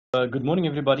Good morning,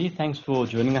 everybody. Thanks for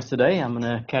joining us today. I'm going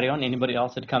to carry on. Anybody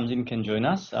else that comes in can join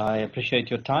us. I appreciate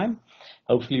your time.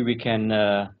 Hopefully, we can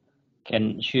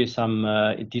share some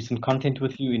decent content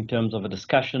with you in terms of a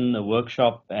discussion, a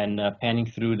workshop, and panning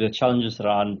through the challenges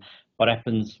around what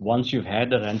happens once you've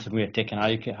had a ransomware attack and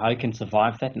how you can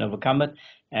survive that and overcome it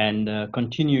and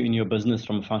continue in your business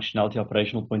from a functionality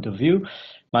operational point of view.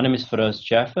 My name is Feroz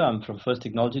Jaffer. I'm from First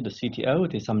Technology, the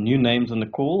CTO. There's some new names on the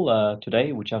call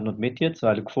today, which I've not met yet, so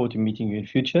I look forward to meeting you in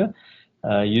future.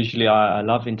 Usually I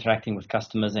love interacting with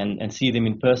customers and see them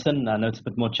in person. I know it's a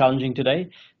bit more challenging today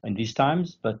in these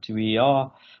times, but we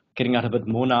are getting out a bit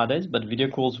more nowadays, but video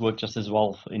calls work just as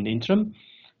well in the interim.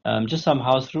 Just some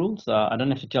house rules. I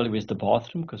don't have to tell you where's the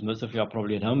bathroom because most of you are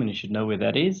probably at home and you should know where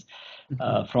that is.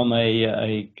 From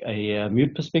a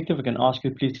mute perspective, I can ask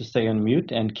you please to stay on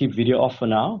mute and keep video off for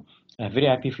now. Very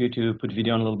happy for you to put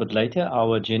video on a little bit later.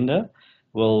 Our agenda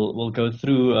will go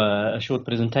through a short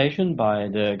presentation by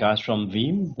the guys from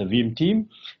Veeam, the Veeam team.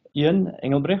 Ian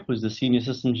Engelbrecht, who's the senior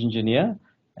systems engineer,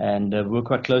 and work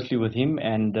quite closely with him,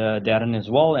 and Darren as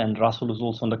well, and Russell is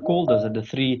also on the call. Those are the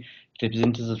three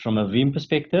representatives from a Veeam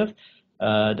perspective.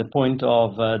 The point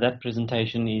of that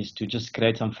presentation is to just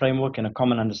create some framework and a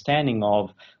common understanding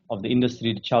of the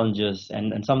industry, the challenges,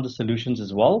 and some of the solutions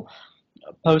as well.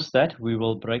 Post that, we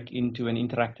will break into an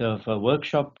interactive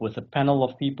workshop with a panel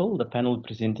of people. The panel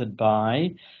presented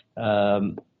by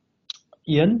Ian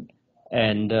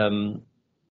and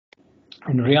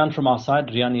Rian from our side.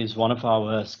 Rian is one of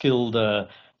our skilled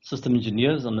system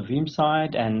engineers on the Veeam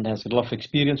side and has a lot of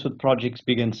experience with projects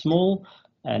big and small,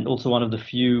 and also one of the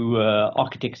few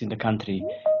architects in the country.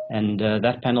 And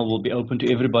that panel will be open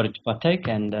to everybody to partake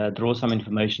and draw some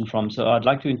information from. So I'd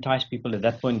like to entice people at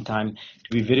that point in time to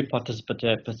be very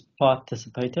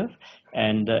participative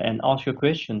and ask your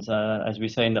questions. As we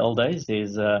say in the old days,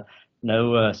 there's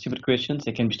no stupid questions.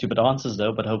 There can be stupid answers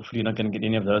though, but hopefully you're not going to get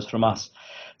any of those from us.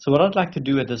 So what I'd like to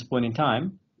do at this point in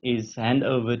time is hand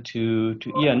over to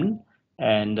Ian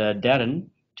and Darren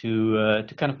to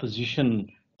kind of position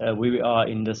where we are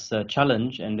in this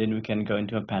challenge, and then we can go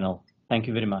into a panel. Thank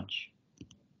you very much.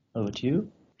 Over to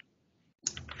you.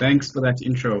 Thanks for that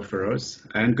intro, Feroz.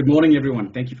 And good morning, everyone.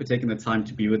 Thank you for taking the time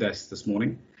to be with us this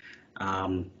morning.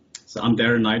 So I'm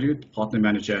Darren Naidu, Partner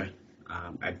Manager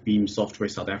at Veeam Software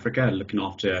South Africa, looking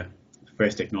after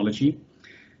First Technology.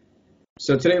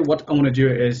 So today what I want to do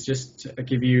is just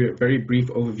give you a very brief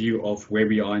overview of where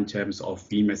we are in terms of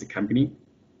Veeam as a company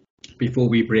before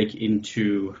we break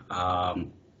into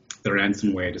the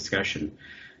ransomware discussion.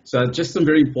 So just some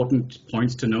very important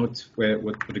points to note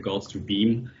with regards to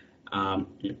Veeam.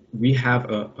 We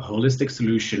have a holistic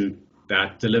solution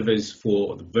that delivers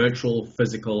for the virtual,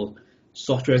 physical,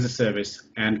 software as a service,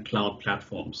 and cloud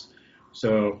platforms.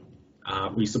 So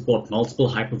we support multiple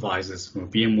hypervisors from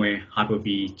VMware,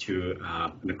 Hyper-V to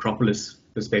an Acropolis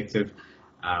perspective.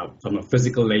 From a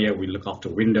physical layer, we look after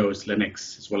Windows,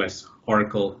 Linux, as well as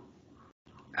Oracle.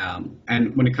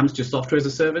 And when it comes to software as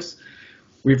a service,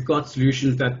 we've got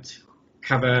solutions that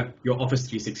cover your Office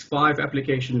 365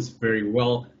 applications very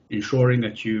well, ensuring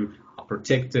that you are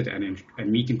protected and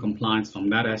meeting compliance from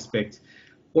that aspect.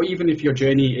 Or even if your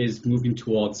journey is moving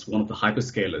towards one of the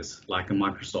hyperscalers, like a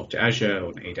Microsoft Azure or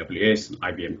an AWS, an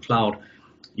IBM Cloud,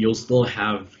 you'll still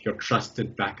have your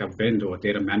trusted backup vendor or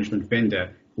data management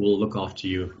vendor who will look after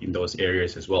you in those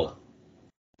areas as well.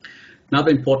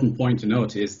 Another important point to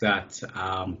note is that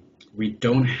we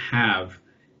don't have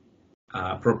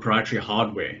proprietary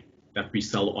hardware that we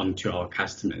sell on to our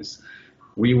customers.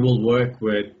 We will work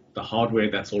with the hardware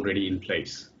that's already in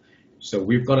place. So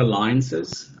we've got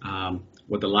alliances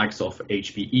with the likes of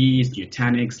HPEs,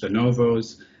 Nutanix,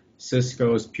 Lenovo's,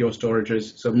 Cisco's, Pure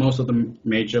Storages. So most of the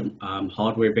major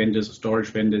hardware vendors or storage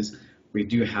vendors, we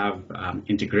do have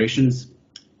integrations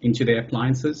into their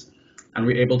appliances, and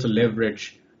we're able to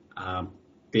leverage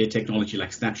their technology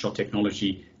like snapshot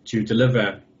technology to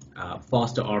deliver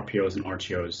faster RPOs and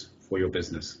RTOs for your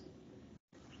business.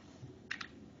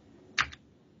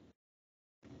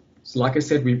 So like I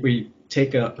said, we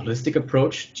take a holistic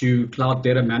approach to cloud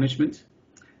data management,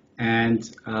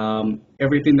 and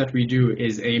everything that we do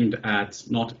is aimed at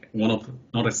not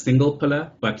a single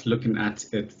pillar, but looking at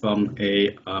it from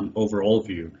a overall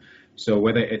view. So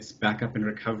whether it's backup and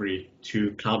recovery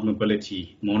to cloud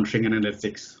mobility, monitoring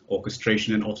analytics,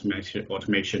 orchestration and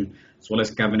automation, as well as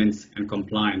governance and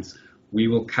compliance, we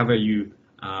will cover you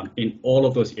in all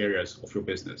of those areas of your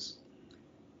business.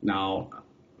 Now,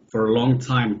 for a long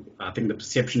time, I think the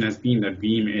perception has been that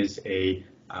Veeam is a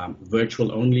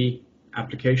virtual-only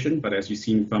application, but as you've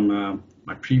seen from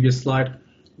my previous slide,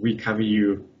 we cover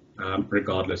you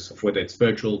regardless of whether it's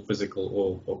virtual,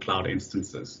 physical, or cloud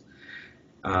instances.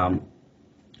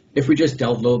 If we just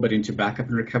delve a little bit into backup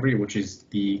and recovery, which is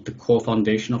the core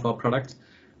foundation of our product,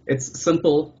 it's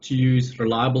simple to use,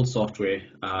 reliable software,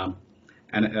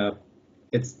 and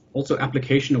it's also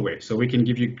application aware, so we can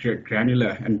give you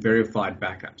granular and verified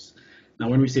backups. Now,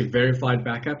 when we say verified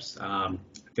backups, I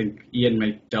think Ian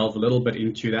may delve a little bit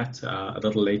into that a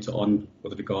little later on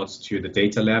with regards to the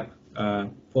data lab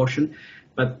portion,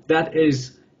 but that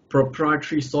is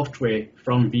proprietary software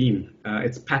from Veeam.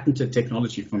 It's patented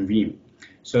technology from Veeam.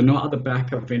 So no other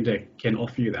backup vendor can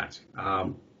offer you that,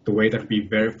 the way that we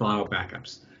verify our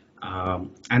backups.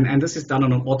 And this is done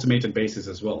on an automated basis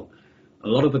as well. A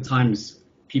lot of the times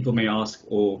people may ask,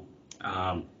 or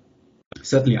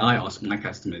certainly I ask my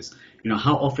customers,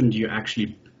 how often do you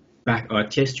actually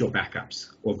test your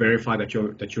backups or verify that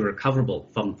you're recoverable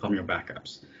from your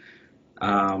backups?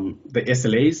 The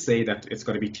SLAs say that it's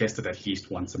got to be tested at least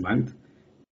once a month,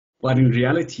 but in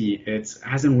reality, it's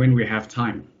as and when we have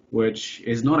time, which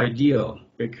is not ideal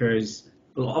because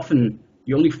often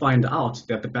you only find out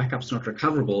that the backup's not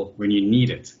recoverable when you need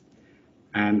it,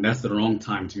 and that's the wrong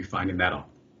time to be finding that out.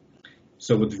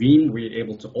 So with Veeam, we're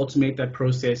able to automate that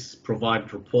process,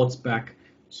 provide reports back,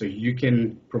 so you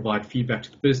can provide feedback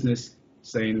to the business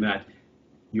saying that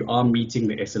you are meeting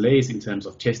the SLAs in terms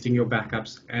of testing your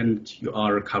backups and you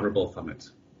are recoverable from it.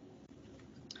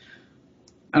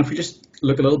 And if we just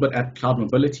look a little bit at cloud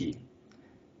mobility,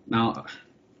 now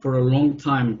for a long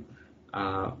time,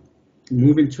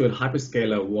 moving to a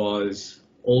hyperscaler was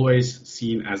always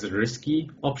seen as a risky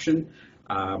option,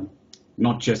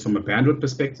 not just from a bandwidth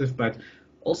perspective, but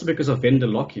also because of vendor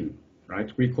lock-in,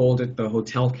 right? We called it the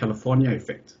Hotel California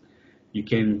effect. You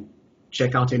can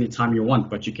check out anytime you want,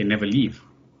 but you can never leave.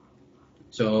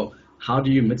 So how do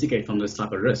you mitigate from this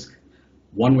type of risk?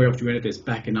 One way of doing it is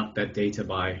backing up that data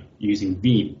by using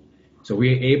Veeam. So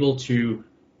we're able to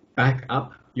back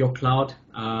up your cloud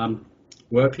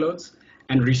workloads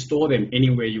and restore them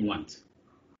anywhere you want.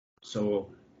 So,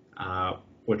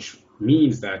 which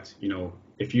means that,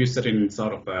 if you're sitting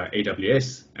inside of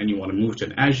AWS and you want to move to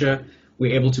an Azure,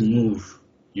 we're able to move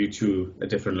you to a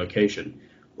different location.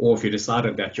 Or if you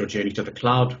decided that your journey to the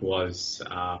cloud was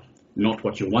not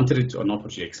what you wanted it to, or not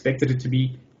what you expected it to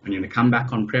be, and you're going to come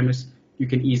back on premise, you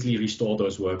can easily restore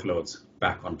those workloads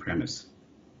back on premise.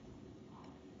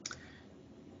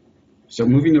 So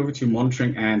moving over to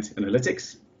monitoring and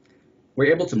analytics,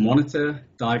 we're able to monitor,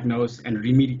 diagnose, and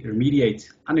remediate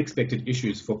unexpected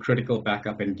issues for critical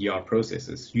backup and DR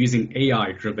processes using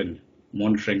AI-driven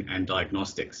monitoring and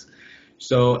diagnostics.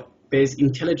 So there's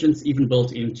intelligence even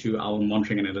built into our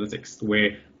monitoring and analytics,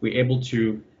 where we're able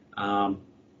to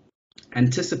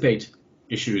anticipate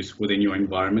issues within your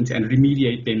environment and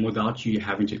remediate them without you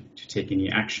having to take any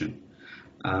action.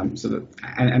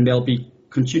 And there'll be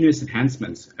continuous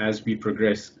enhancements as we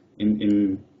progress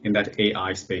in that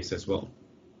AI space as well.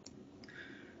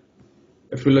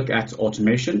 If we look at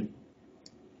automation,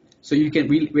 so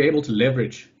we're able to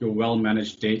leverage your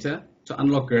well-managed data to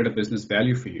unlock greater business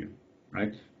value for you,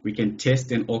 right? We can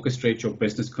test and orchestrate your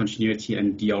business continuity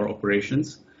and DR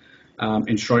operations,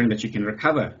 ensuring that you can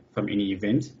recover from any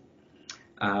event.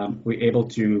 We're able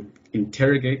to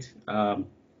integrate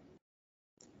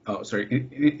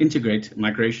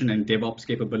migration and DevOps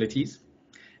capabilities,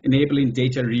 enabling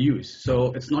data reuse.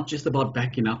 So it's not just about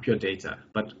backing up your data,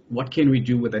 but what can we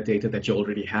do with that data that you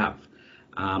already have?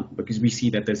 Because we see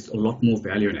that there's a lot more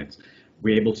value in it.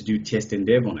 We're able to do test and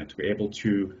dev on it. We're able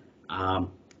to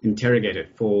interrogate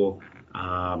it for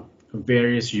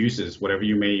various uses, whatever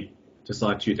you may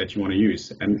decide that you want to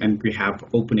use. And we have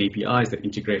open APIs that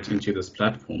integrate into this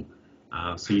platform.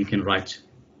 So you can write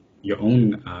your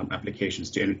own applications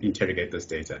to interrogate this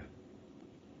data.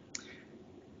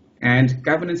 And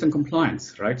governance and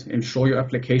compliance, right? Ensure your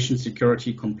application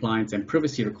security, compliance, and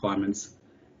privacy requirements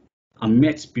are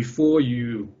met before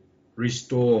you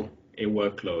restore a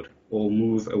workload or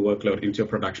move a workload into a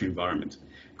production environment.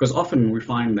 Because often we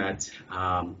find that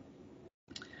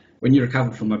when you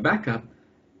recover from a backup,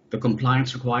 the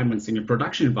compliance requirements in your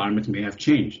production environment may have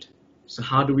changed. So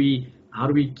how do we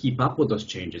keep up with those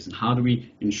changes, and how do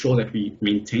we ensure that we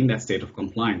maintain that state of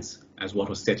compliance as what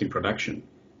was set in production?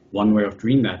 One way of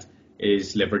doing that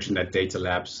is leveraging that data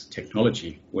labs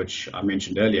technology, which I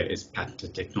mentioned earlier is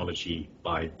patented technology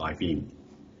by Veeam.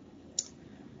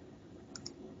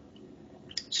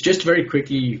 So just very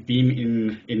quickly,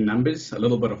 Veeam in numbers, a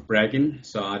little bit of bragging.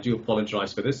 So I do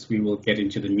apologize for this. We will get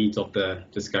into the meat of the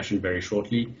discussion very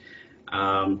shortly.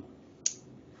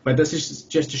 But this is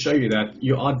just to show you that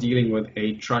you are dealing with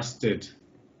a trusted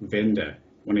vendor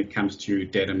when it comes to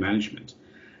data management.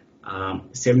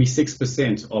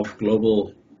 76% of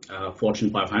global Fortune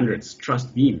 500s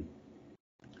trust Veeam.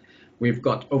 We've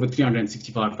got over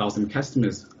 365,000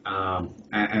 customers,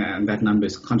 and that number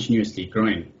is continuously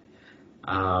growing.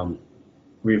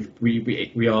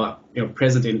 We are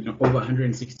present in over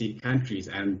 160 countries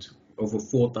and over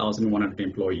 4,100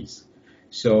 employees.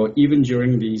 So even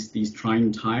during these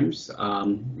trying times,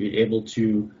 we're able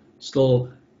to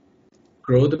still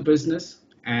grow the business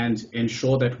and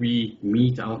ensure that we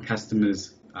meet our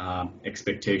customers'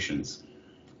 expectations.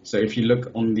 So if you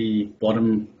look on the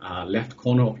bottom left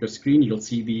corner of your screen, you'll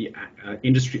see the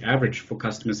industry average for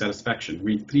customer satisfaction.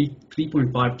 We're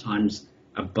 3.5 times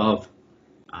above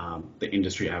the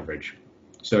industry average.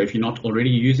 So if you're not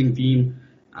already using Veeam,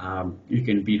 you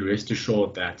can be rest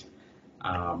assured that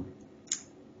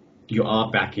you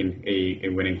are backing a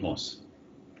winning horse.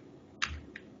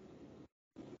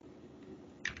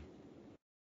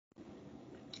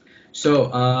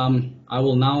 So I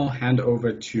will now hand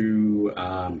over to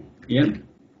Ian,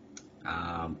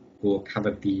 who will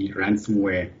cover the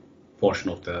ransomware portion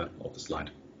of the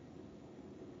slide.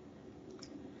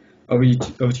 Over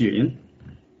to you, Ian.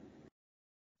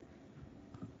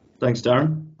 Thanks,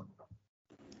 Darren.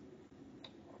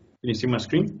 Can you see my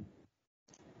screen?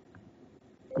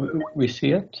 We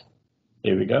see it.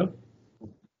 There we go.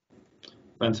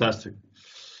 Fantastic.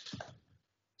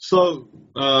 So,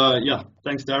 yeah,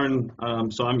 thanks, Darren.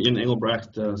 So I'm Ian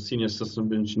Engelbrecht, Senior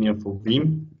System Engineer for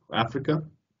Veeam Africa.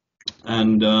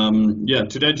 And yeah,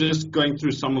 today just going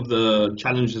through some of the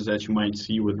challenges that you might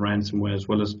see with ransomware, as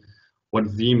well as what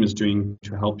Veeam is doing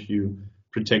to help you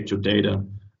protect your data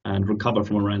and recover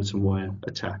from a ransomware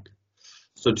attack.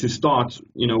 So to start,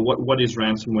 what is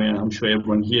ransomware? I'm sure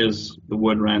everyone hears the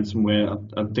word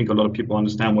ransomware. I think a lot of people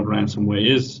understand what ransomware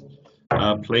is.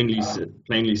 Plainly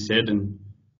said, and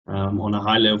on a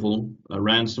high level,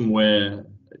 ransomware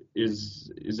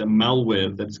is a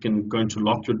malware that's going to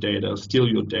lock your data, steal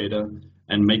your data,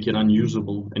 and make it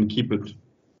unusable and keep it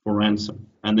for ransom,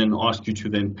 and then ask you to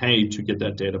then pay to get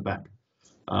that data back.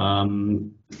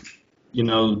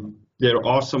 There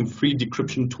are some free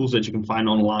decryption tools that you can find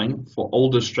online for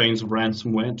older strains of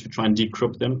ransomware to try and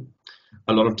decrypt them.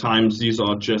 A lot of times these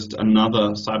are just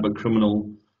another cyber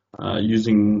criminal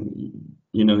using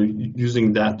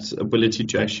that ability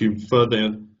to actually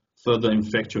further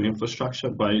infect your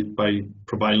infrastructure by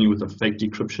providing you with a fake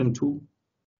decryption tool.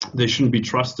 They shouldn't be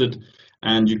trusted,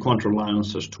 and you can't rely on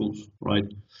such tools,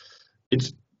 right?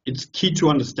 It's key to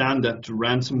understand that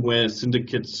ransomware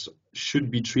syndicates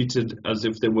should be treated as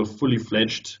if they were fully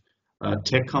fledged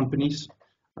tech companies.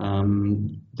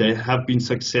 They have been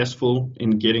successful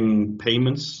in getting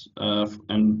payments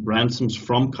and ransoms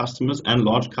from customers and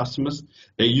large customers.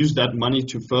 They use that money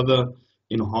to further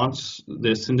enhance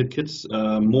their syndicates,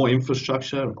 more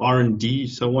infrastructure, R&D,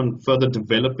 so on, further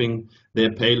developing their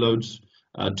payloads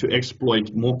to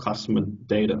exploit more customer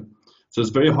data. So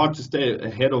it's very hard to stay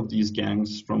ahead of these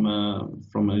gangs from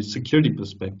a security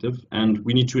perspective, and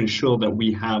we need to ensure that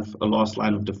we have a last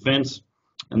line of defense,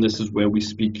 and this is where we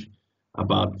speak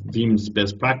about Veeam's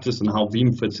best practice and how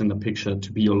Veeam fits in the picture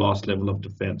to be your last level of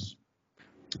defense.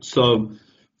 So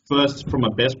first, from a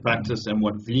best practice, and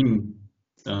what Veeam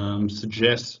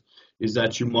suggests is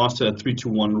that you master a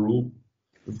 3-2-1 rule.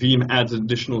 Veeam adds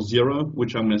additional 0,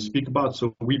 which I'm going to speak about.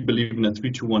 So we believe in a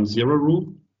 3-2-1-0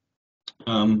 rule.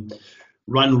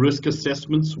 Run risk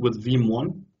assessments with Veeam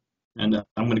 1, and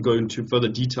I'm going to go into further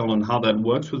detail on how that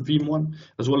works with Veeam 1,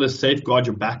 as well as safeguard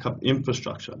your backup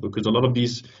infrastructure, because a lot of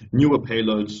these newer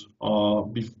payloads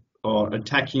are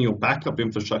attacking your backup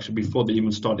infrastructure before they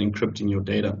even start encrypting your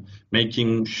data,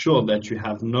 making sure that you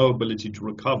have no ability to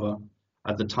recover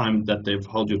at the time that they've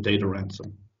held your data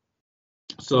ransom.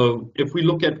 So if we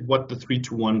look at what the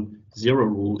 3-2-1-0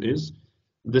 rule is,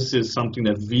 this is something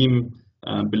that Veeam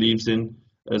believes in.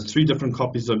 3 different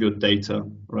copies of your data,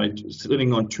 right,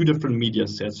 sitting on 2 different media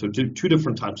sets, so 2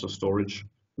 different types of storage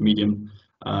medium,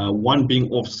 one being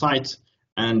off-site,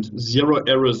 and 0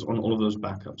 errors on all of those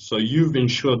backups. So you've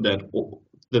ensured that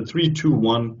the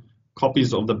 3-2-1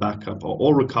 copies of the backup are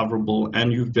all recoverable,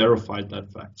 and you've verified that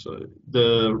fact. So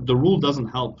the rule doesn't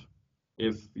help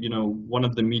if one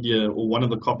of the media or one of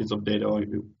the copies of data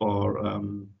are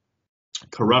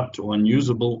corrupt or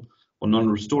unusable or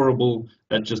non-restorable.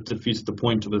 That just defeats the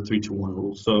point of the 3-2-1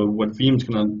 rule. So what Veeam's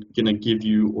gonna give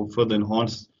you, or further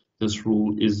enhance this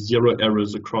rule, is 0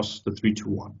 errors across the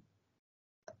 3-2-1.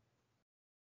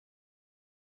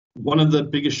 One of the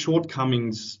biggest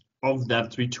shortcomings of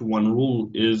that 3-2-1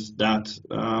 rule is that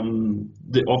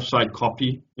the offsite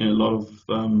copy in a lot of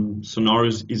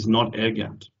scenarios is not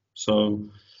air-gapped. So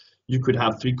you could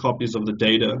have 3 copies of the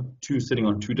data, 2 sitting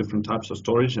on 2 different types of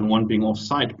storage and 1 being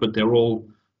off-site, but they're all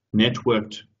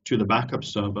networked to the backup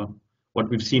server. What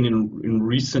we've seen in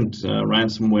recent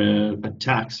ransomware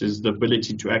attacks is the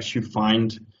ability to actually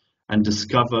find and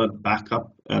discover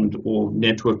backup and or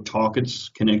network targets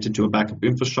connected to a backup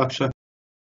infrastructure.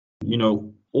 You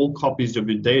know, all copies of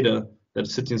your data that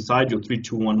sit inside your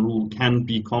 3-2-1 rule can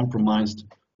be compromised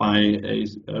by a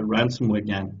ransomware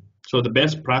gang. So the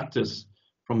best practice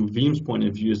from Veeam's point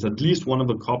of view is at least one of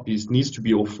the copies needs to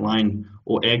be offline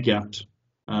or air-gapped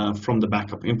from the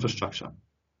backup infrastructure.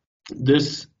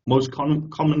 This most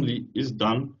commonly is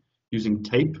done using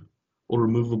tape or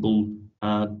removable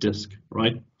disk,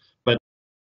 right? But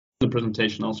in the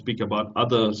presentation, I'll speak about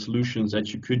other solutions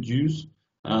that you could use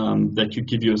that could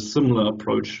give you a similar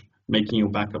approach, making your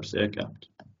backups air-gapped.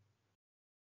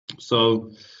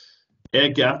 So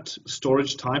air-gapped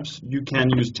storage types, you can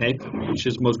use tape, which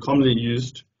is most commonly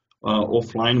used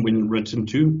offline when written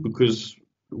to, because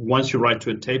once you write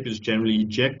to a tape, it's generally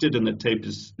ejected and the tape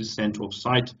is sent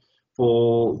off-site.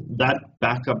 For that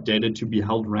backup data to be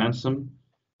held ransom,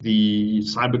 the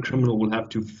cyber criminal will have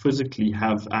to physically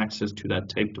have access to that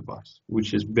tape device,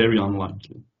 which is very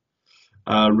unlikely.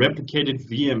 Replicated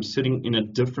VM sitting in a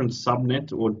different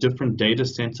subnet or different data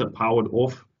center powered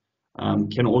off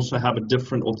can also have a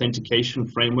different authentication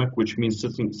framework, which means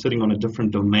sitting on a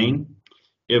different domain.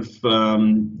 If the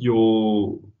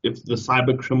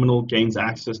cyber criminal gains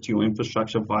access to your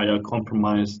infrastructure via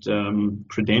compromised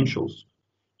credentials,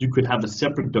 you could have a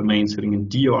separate domain sitting in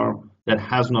DR that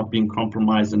has not been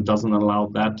compromised and doesn't allow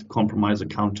that compromised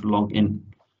account to log in.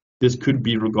 This could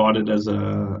be regarded as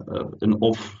an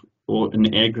off or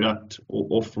an air-gapped or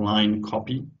offline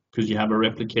copy, because you have a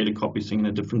replicated copy sitting in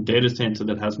a different data center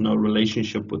that has no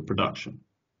relationship with production.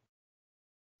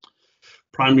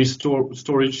 Primary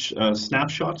storage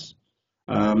snapshots.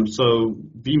 So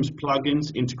Veeam's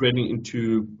plugins integrating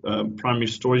into primary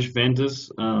storage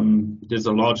vendors. There's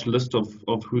a large list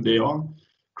of who they are.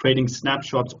 Creating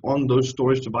snapshots on those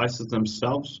storage devices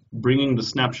themselves, bringing the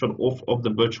snapshot off of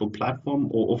the virtual platform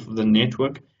or off of the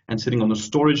network and sitting on the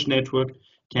storage network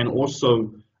can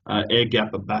also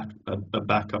air-gap a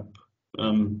backup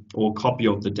or copy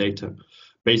of the data.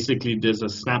 Basically, there's a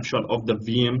snapshot of the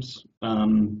VMs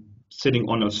sitting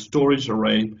on a storage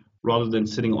array rather than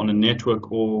sitting on a network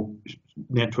or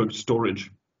network storage.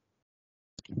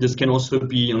 This can also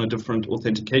be on a different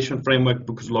authentication framework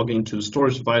because logging into the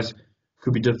storage device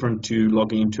could be different to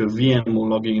logging into a VM or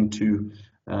logging into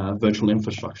virtual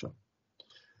infrastructure.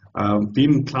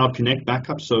 Veeam Cloud Connect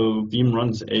backup. So Veeam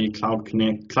runs a cloud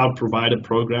provider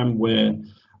program where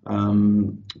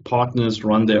partners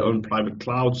run their own private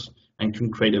clouds and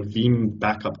can create a Veeam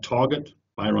backup target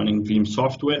by running Veeam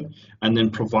software and then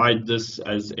provide this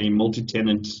as a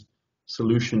multi-tenant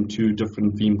solution to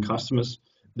different Veeam customers.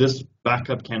 This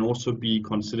backup can also be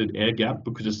considered air-gapped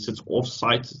because it sits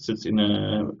off-site. It sits in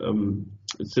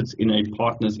a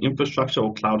partner's infrastructure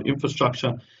or cloud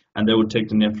infrastructure, and they would take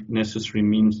the necessary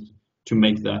means to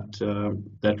make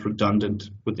that redundant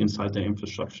inside their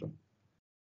infrastructure.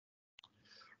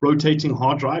 Rotating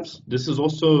hard drives. This is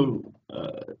also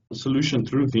a solution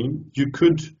through Veeam. You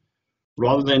could,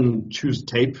 rather than choose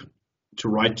tape to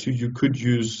write to, you could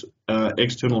use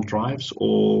external drives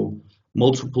or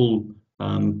multiple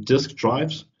disk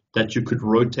drives that you could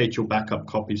rotate your backup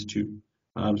copies to.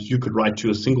 You could write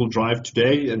to a single drive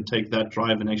today and take that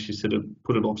drive and actually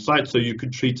put it off-site. So you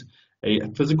could treat a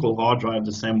physical hard drive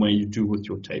the same way you do with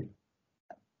your tape.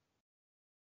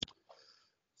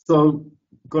 So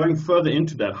going further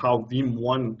into that, how Veeam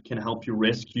One can help you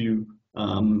rescue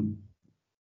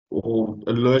or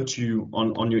alert you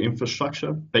on your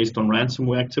infrastructure based on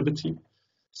ransomware activity.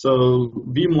 So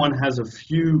Veeam One has a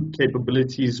few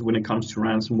capabilities when it comes to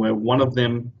ransomware. One of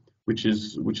them, which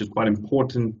is quite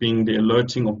important, being the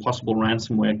alerting of possible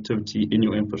ransomware activity in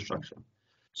your infrastructure.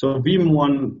 So Veeam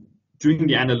One, doing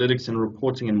the analytics and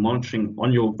reporting and monitoring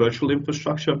on your virtual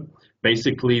infrastructure,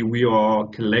 basically we are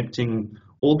collecting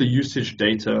all the usage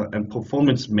data and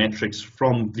performance metrics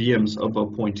from VMs over a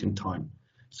point in time.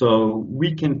 So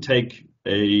we can take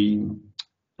a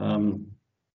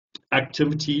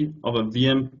activity of a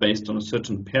VM based on a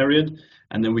certain period,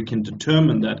 and then we can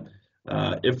determine that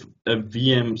if a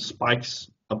VM spikes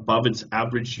above its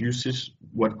average usage,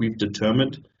 what we've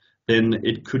determined, then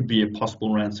it could be a possible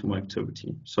ransomware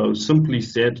activity. So simply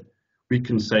said, we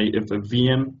can say if a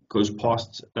VM goes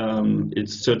past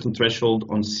its certain threshold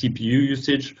on CPU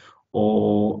usage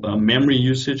or memory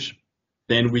usage,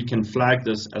 then we can flag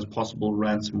this as possible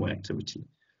ransomware activity.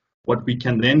 What we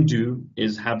can then do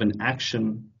is have an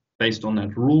action based on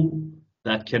that rule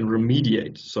that can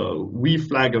remediate. So we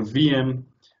flag a VM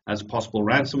as possible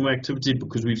ransomware activity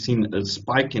because we've seen a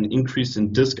spike and increase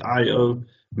in disk I/O,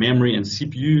 memory, and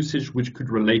CPU usage, which could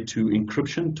relate to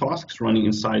encryption tasks running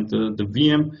inside the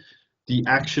VM. The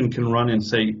action can run and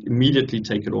say immediately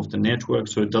take it off the network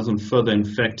so it doesn't further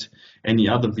infect any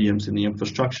other VMs in the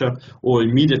infrastructure, or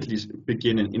immediately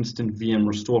begin an instant VM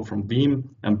restore from Veeam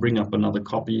and bring up another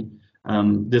copy.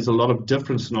 There's a lot of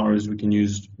different scenarios we can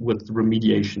use with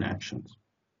remediation actions.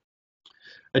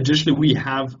 Additionally, we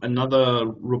have another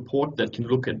report that can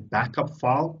look at backup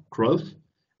file growth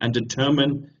and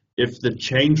determine if the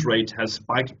change rate has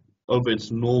spiked over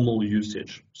its normal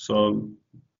usage. So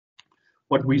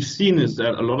what we've seen is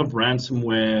that a lot of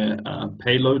ransomware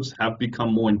payloads have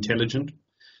become more intelligent.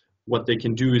 What they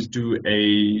can do is do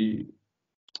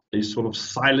a sort of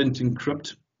silent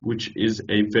encrypt, which is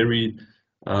a very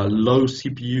low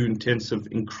CPU intensive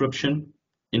encryption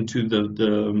into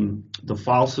the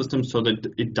file system so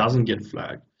that it doesn't get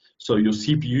flagged. So your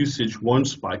CPU usage won't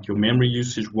spike, your memory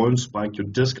usage won't spike, your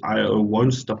disk I/O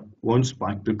won't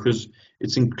spike because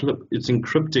it's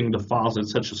encrypting the files at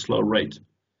such a slow rate.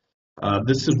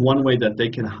 This is one way that they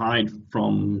can hide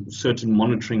from certain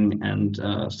monitoring and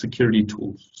security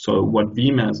tools. So what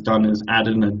Veeam has done is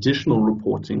added an additional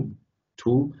reporting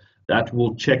tool that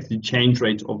will check the change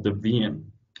rate of the VM.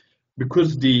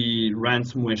 Because the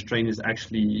ransomware strain is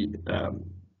actually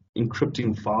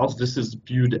encrypting files, this is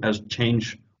viewed as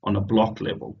change on a block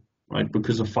level, right?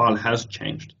 Because a file has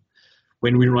changed.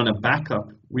 When we run a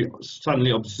backup, we suddenly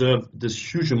observe this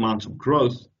huge amount of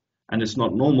growth, and it's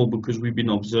not normal because we've been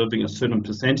observing a certain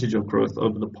percentage of growth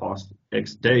over the past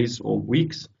X days or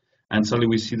weeks, and suddenly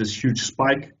we see this huge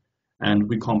spike, and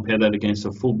we compare that against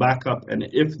a full backup. And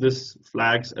if this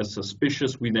flags as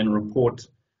suspicious, we then report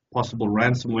possible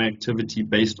ransomware activity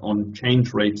based on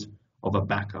change rate of a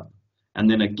backup. And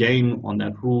then again, on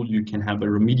that rule, you can have a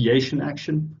remediation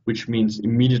action, which means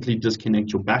immediately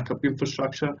disconnect your backup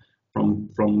infrastructure from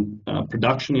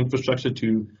production infrastructure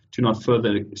to not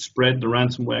further spread the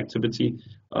ransomware activity,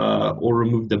 or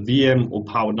remove the VM or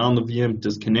power down the VM,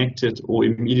 disconnect it, or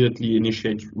immediately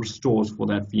initiate restores for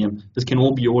that VM. This can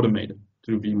all be automated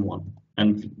through Veeam 1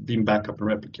 and Veeam backup and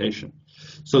replication.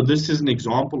 So this is an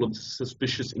example of the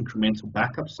suspicious incremental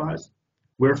backup size.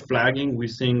 We're flagging, we're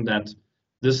seeing that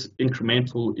this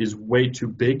incremental is way too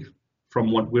big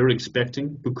from what we're expecting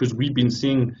because we've been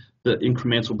seeing the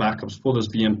incremental backups for this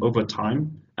VM over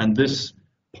time, and this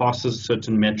passes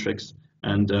certain metrics,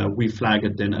 and we flag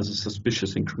it then as a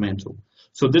suspicious incremental.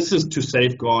 So this is to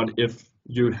safeguard if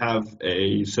you have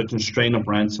a certain strain of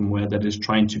ransomware that is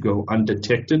trying to go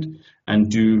undetected and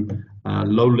do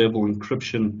low-level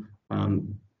encryption,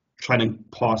 trying to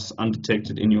pass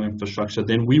undetected in your infrastructure,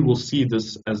 then we will see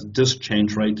this as disk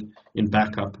change rate in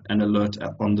backup and alert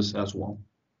on this as well.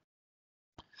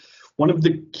 One of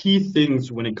the key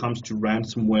things when it comes to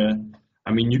ransomware,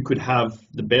 I mean, you could have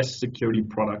the best security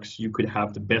products, you could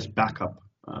have the best backup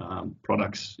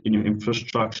products in your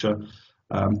infrastructure,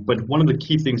 but one of the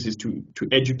key things is to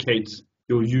educate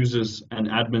your users and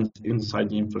admins inside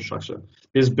the infrastructure.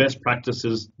 There's best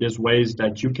practices, there's ways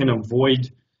that you can avoid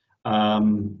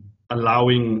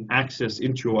allowing access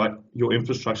into your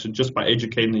infrastructure just by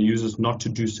educating the users not to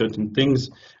do certain things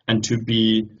and to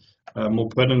be more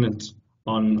pertinent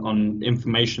on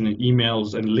information and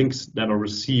emails and links that are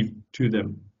received to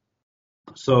them.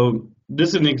 So this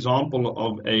is an example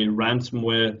of a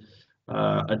ransomware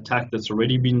attack that's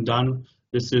already been done.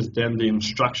 This is then the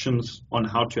instructions on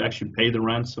how to actually pay the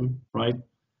ransom, right?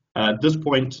 At this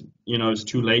point, you know, it's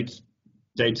too late.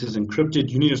 Data is encrypted.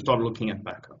 You need to start looking at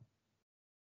backup.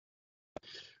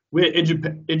 Where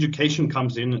education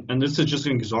comes in, and this is just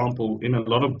an example in a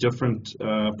lot of different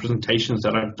presentations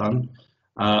that I've done.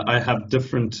 I have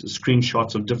different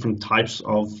screenshots of different types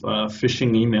of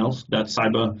phishing emails that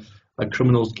cyber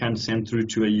criminals can send through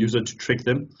to a user to trick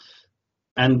them.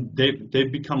 And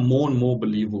they've become more and more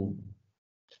believable.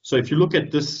 So if you look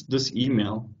at this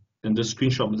email and this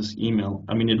screenshot of this email,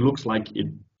 I mean, it looks like it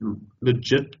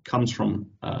legit comes from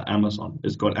Amazon.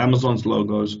 It's got Amazon's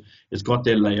logos, it's got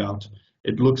their layout.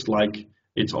 It looks like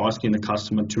it's asking the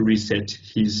customer to reset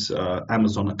his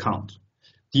Amazon account.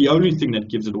 The only thing that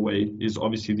gives it away is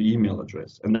obviously the email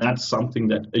address, and that's something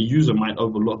that a user might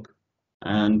overlook.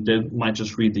 And they might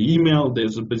just read the email,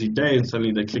 there's a busy day, and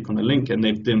suddenly they click on a link, and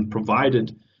they've then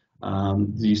provided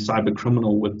the cyber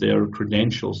criminal with their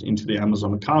credentials into the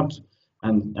Amazon account,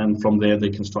 and from there they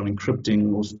can start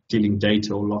encrypting or stealing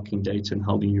data or locking data and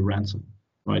holding you ransom,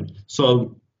 right?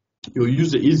 So your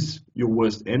user is your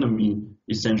worst enemy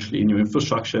essentially in your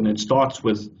infrastructure, and it starts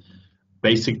with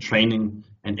basic training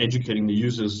and educating the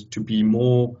users to be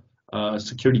more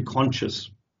security conscious.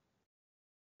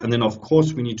 And then, of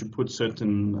course, we need to put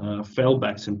certain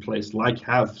failbacks in place, like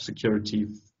have security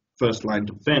first line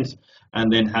defense,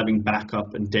 and then having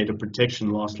backup and data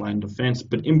protection last line defense.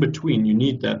 But in between, you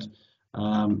need that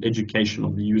education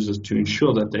of the users to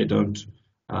ensure that they don't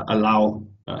allow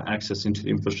access into the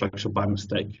infrastructure by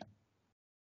mistake.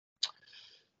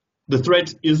 The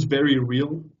threat is very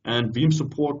real, and Veeam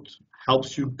support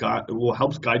helps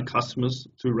guide customers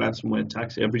through ransomware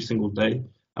attacks every single day.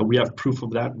 We have proof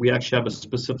of that. We actually have a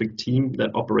specific team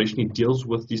that operationally deals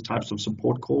with these types of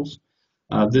support calls.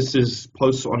 This is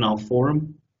posted on our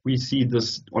forum. We see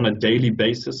this on a daily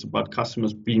basis about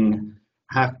customers being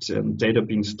hacked and data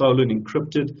being stolen,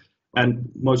 encrypted.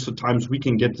 And most of the times we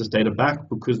can get this data back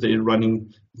because they're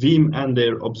running Veeam and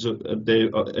they're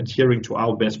adhering to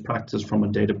our best practice from a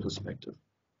data perspective.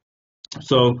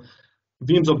 So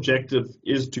Veeam's objective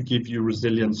is to give you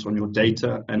resilience on your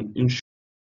data and ensure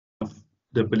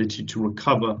the ability to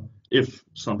recover if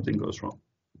something goes wrong.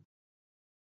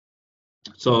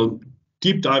 So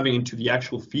deep diving into the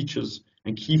actual features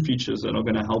and key features that are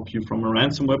going to help you from a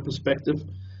ransomware perspective.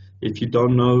 If you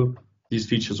don't know these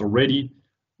features already,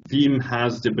 Veeam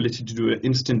has the ability to do an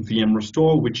instant VM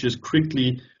restore, which is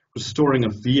quickly restoring a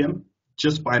VM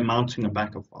just by mounting a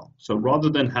backup file. So rather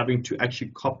than having to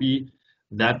actually copy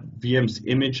that VM's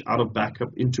image out of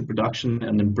backup into production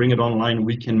and then bring it online,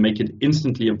 we can make it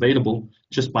instantly available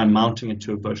just by mounting it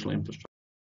to a virtual infrastructure.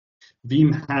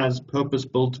 Veeam has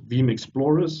purpose-built Veeam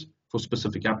Explorers for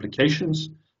specific applications,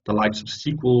 the likes of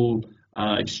SQL,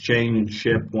 Exchange,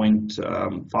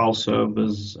 SharePoint, file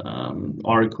servers,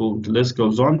 Oracle, the list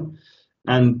goes on.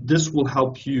 And this will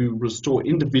help you restore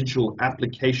individual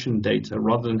application data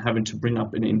rather than having to bring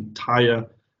up an entire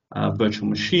virtual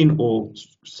machine or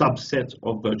subset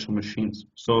of virtual machines.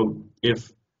 So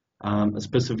if a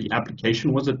specific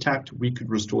application was attacked, we could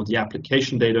restore the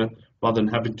application data rather than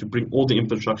having to bring all the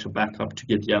infrastructure back up to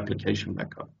get the application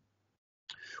back up.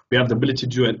 We have the ability to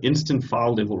do an instant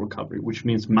file level recovery, which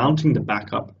means mounting the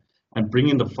backup and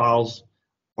bringing the files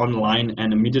online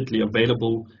and immediately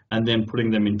available and then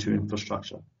putting them into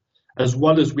infrastructure. As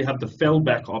well as we have the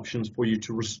failback options for you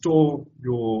to restore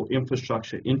your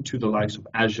infrastructure into the likes of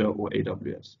Azure or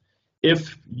AWS.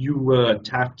 If you were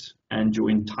attacked and your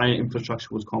entire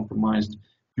infrastructure was compromised,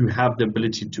 you have the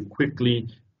ability to quickly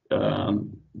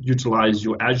utilize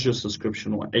your Azure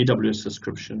subscription or AWS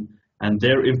subscription and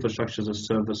their infrastructure as a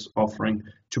service offering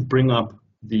to bring up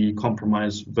the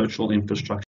compromised virtual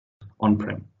infrastructure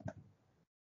on-prem.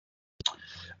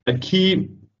 A key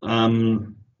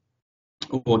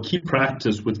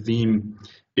practice with Veeam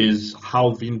is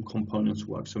how Veeam components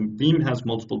work. So Veeam has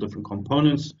multiple different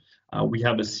components. We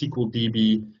have a SQL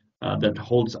DB that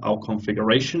holds our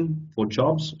configuration for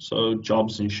jobs, so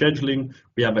jobs and scheduling.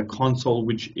 We have a console,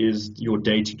 which is your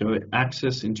day-to-day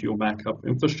access into your backup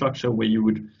infrastructure, where you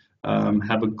would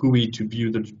have a GUI to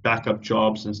view the backup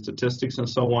jobs and statistics and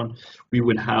so on. We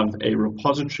would have a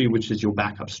repository, which is your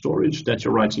backup storage that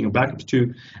you're writing your backups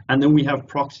to. And then we have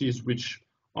proxies, which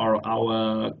are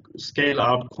our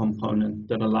scale-out component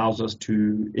that allows us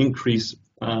to increase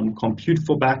compute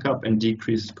for backup and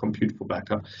decrease compute for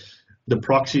backup. The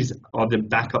proxies are the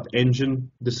backup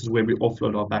engine. This is where we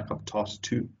offload our backup tasks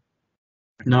to.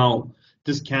 Now,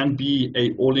 this can be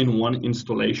a all-in-one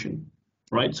installation,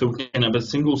 right? So we can have a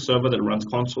single server that runs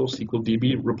console, SQL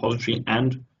DB, repository,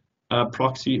 and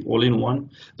proxy all in one.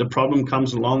 The problem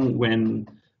comes along when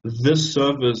this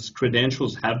server's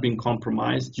credentials have been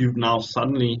compromised. You've now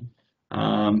suddenly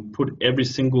put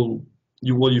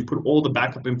you've put all the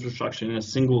backup infrastructure in a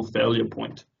single failure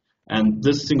point. And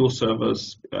this single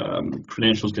server's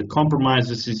credentials get compromised.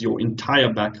 This is your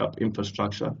entire backup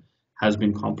infrastructure has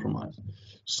been compromised.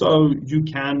 So you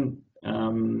can,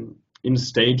 in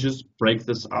stages, break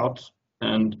this out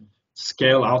and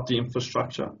scale out the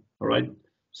infrastructure, all right?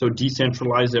 So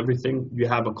decentralize everything. You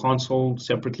have a console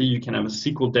separately. You can have a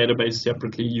SQL database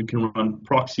separately. You can run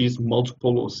proxies,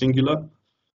 multiple or singular,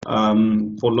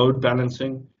 for load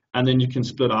balancing. And then you can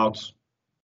split out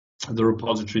the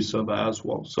repository server as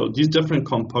well. So these different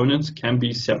components can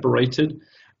be separated,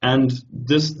 and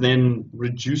this then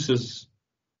reduces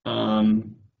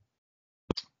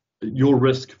your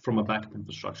risk from a backup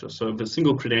infrastructure. So if a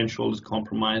single credential is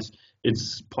compromised,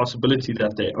 it's possibility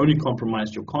that they only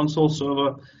compromised your console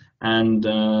server and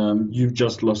you've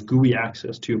just lost GUI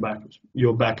access to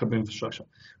your backup infrastructure.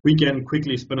 We can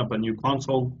quickly spin up a new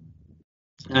console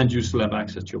and you still have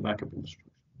access to your backup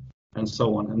infrastructure, and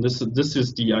so on. And this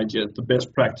is the idea, the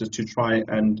best practice, to try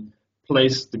and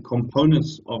place the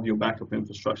components of your backup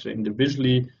infrastructure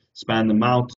individually, span them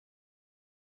out,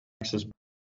 access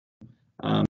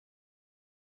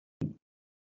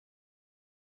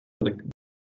the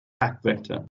attack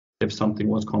vector if something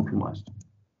was compromised.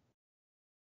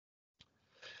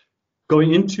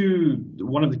 Going into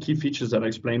one of the key features that I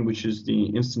explained, which is the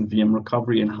instant VM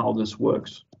recovery and how this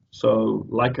works. So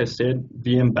like I said,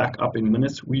 VM backup in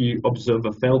minutes. We observe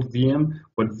a failed VM.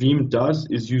 What Veeam does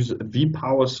is use a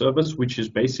vPower service, which is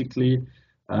basically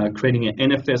creating an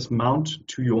NFS mount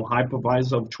to your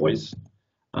hypervisor of choice,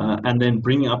 and then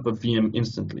bringing up a VM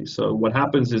instantly. So what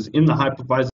happens is in the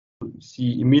hypervisor,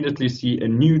 you immediately see a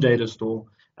new data store,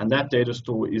 and that data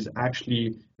store is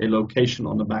actually a location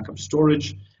on the backup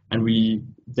storage. And we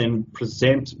then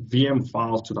present VM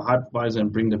files to the hypervisor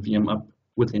and bring the VM up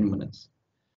within minutes.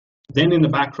 Then in the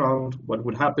background, what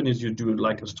would happen is you do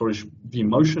like a storage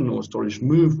vMotion or storage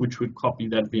move, which would copy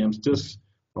that VM's disk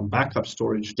from backup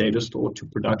storage data store to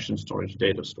production storage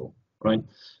data store, right?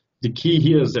 The key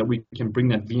here is that we can bring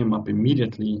that VM up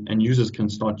immediately and users can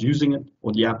start using it,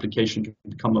 or the application can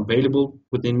become available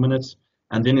within minutes.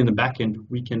 And then in the back end,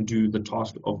 we can do the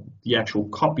task of the actual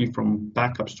copy from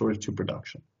backup storage to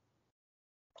production.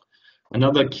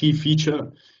 Another key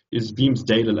feature is Veeam's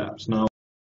Data Labs. Now,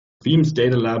 Veeam's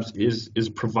Data Labs is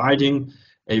providing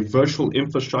a virtual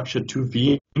infrastructure to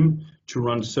Veeam to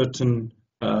run certain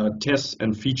tests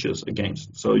and features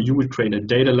against. So you would create a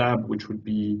data lab, which would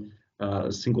be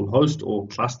a single host or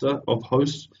cluster of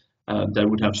hosts that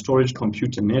would have storage,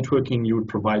 compute, and networking. You would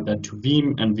provide that to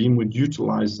Veeam, and Veeam would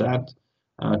utilize that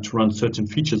to run certain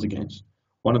features against.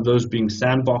 One of those being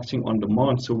sandboxing on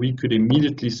demand, so we could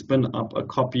immediately spin up a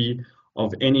copy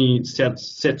of any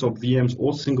set of VMs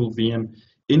or single VM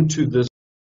into this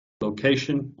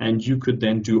location, and you could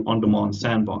then do on-demand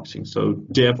sandboxing. So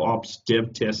DevOps,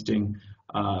 dev testing,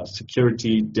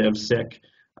 security, DevSec.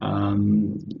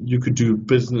 You could do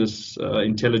business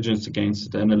intelligence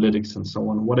against analytics and so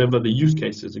on. Whatever the use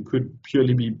case is, it could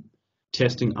purely be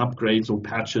testing upgrades or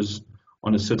patches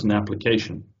on a certain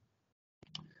application.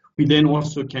 We then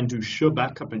also can do sure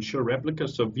backup and sure replica.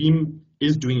 So Veeam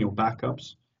is doing your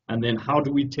backups. And then how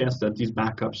do we test that these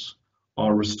backups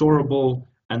are restorable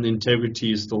and the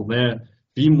integrity is still there?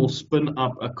 Veeam will spin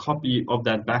up a copy of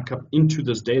that backup into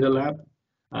this data lab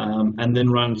and then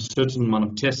run a certain amount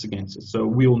of tests against it. So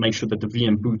we will make sure that the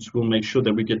VM boots. We'll make sure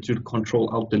that we get to the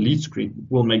Control-Alt-Delete screen.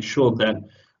 We'll make sure that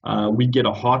we get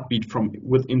a heartbeat from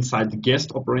inside the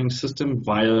guest operating system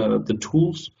via the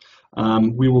tools.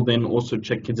 We will then also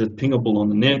check, is it pingable on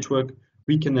the network?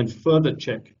 We can then further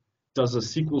check, does a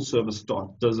SQL server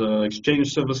start? Does an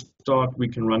Exchange server start? We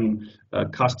can run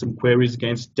custom queries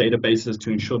against databases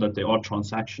to ensure that they are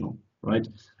transactional, right?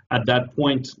 At that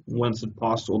point, once it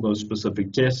passed all those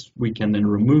specific tests, we can then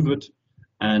remove it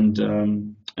and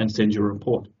send you a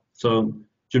report. So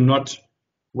you're not,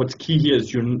 what's key here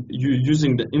is you're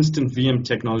using the instant VM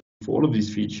technology for all of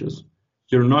these features.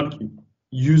 You're not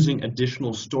using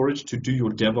additional storage to do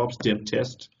your DevOps, dev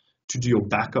test, to do your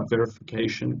backup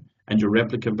verification and your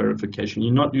replica verification.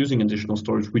 You're not using additional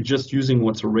storage. We're just using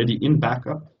what's already in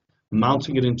backup,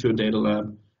 mounting it into a data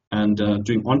lab, and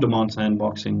doing on-demand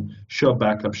sandboxing, sure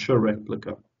backup, sure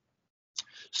replica.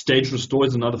 Stage restore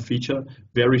is another feature,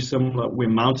 very similar. We're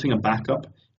mounting a backup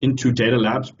into data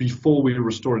labs before we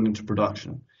restore it into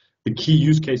production. The key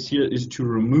use case here is to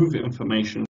remove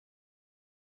information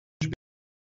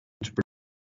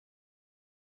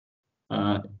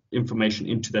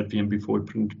into that VM before we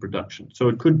put it into production. So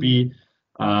it could be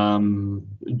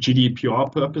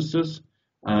GDPR purposes,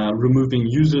 removing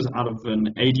users out of an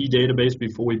AD database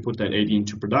before we put that AD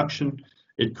into production.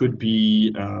 It could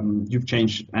be you've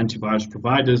changed antivirus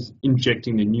providers,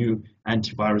 injecting the new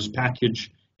antivirus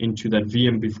package into that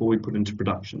VM before we put it into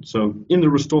production. So in the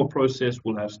restore process,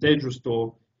 we'll have stage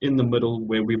restore in the middle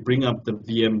where we bring up the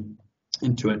VM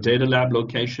into a data lab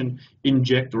location,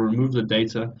 inject or remove the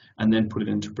data, and then put it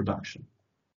into production.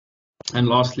 And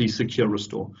lastly, secure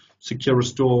restore. Secure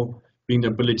restore being the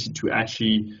ability to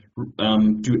actually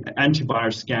do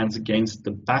antivirus scans against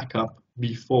the backup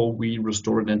before we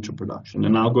restore it into production.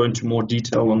 And I'll go into more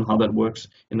detail on how that works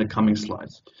in the coming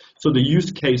slides. So the use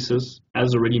cases,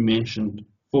 as already mentioned,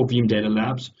 for Veeam Data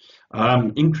Labs,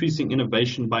 increasing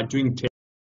innovation by doing tests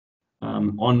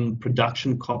on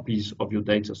production copies of your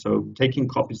data. So taking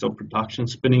copies of production,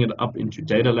 spinning it up into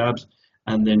data labs,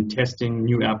 and then testing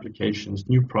new applications,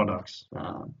 new products,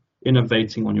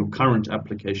 innovating on your current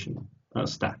application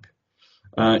stack.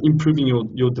 Improving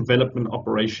your development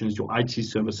operations, your IT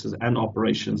services and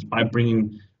operations by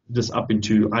bringing this up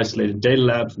into isolated data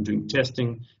labs and doing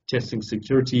testing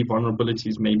security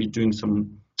vulnerabilities, maybe doing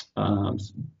some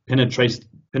penetration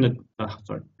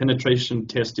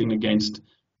testing against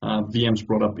VMs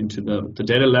brought up into the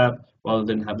data lab, rather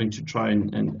than having to try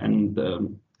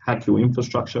and hack your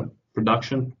infrastructure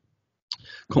production.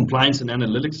 Compliance and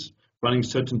analytics, running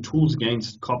certain tools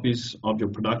against copies of your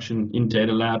production in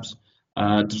data labs,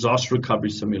 disaster recovery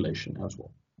simulation as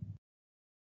well.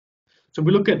 So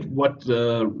we look at what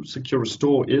Secure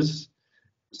Restore is.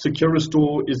 Secure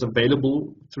Restore is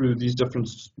available through these different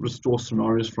restore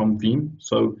scenarios from Veeam.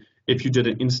 So if you did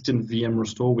an instant VM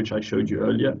restore, which I showed you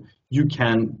earlier, you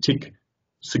can tick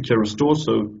Secure Restore,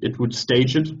 so it would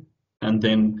stage it and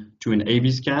then do an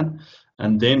AV scan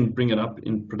and then bring it up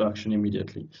in production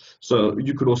immediately. So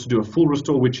you could also do a full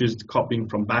restore, which is copying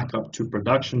from backup to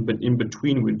production, but in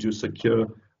between we do secure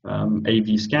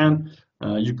AV scan.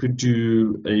 You could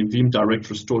do a Veeam direct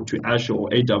restore to Azure or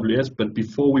AWS, but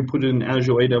before we put it in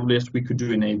Azure or AWS, we could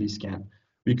do an AV scan.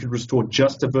 We could restore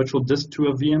just a virtual disk to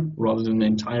a VM rather than the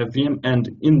entire VM,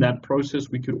 and in that process,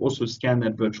 we could also scan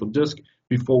that virtual disk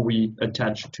before we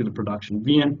attach it to the production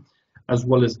VM, as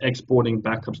well as exporting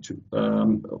backups to,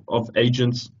 of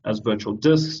agents as virtual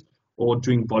disks, or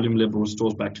doing volume level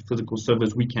restores back to physical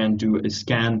servers. We can do a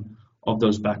scan of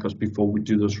those backups before we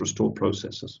do those restore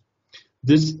processes.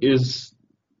 This is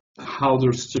how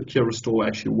the Secure Restore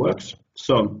actually works.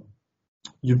 So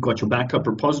you've got your backup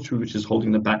repository, which is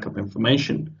holding the backup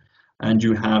information, and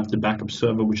you have the backup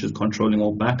server, which is controlling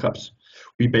all backups.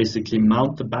 We basically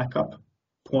mount the backup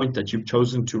point that you've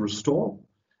chosen to restore,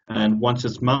 and once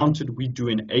it's mounted, we do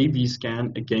an AV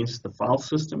scan against the file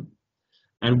system,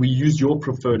 and we use your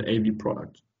preferred AV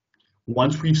product.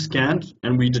 Once we've scanned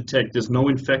and we detect there's no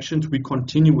infections, we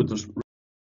continue with this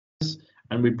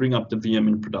and we bring up the VM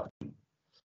in production.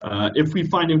 If we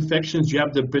find infections, you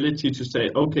have the ability to say,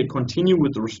 okay, continue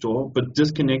with the restore, but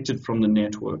disconnect it from the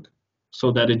network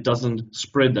so that it doesn't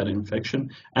spread that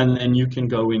infection. And then you can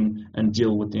go in and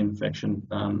deal with the infection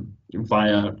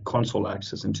via console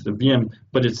access into the VM,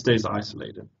 but it stays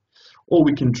isolated. Or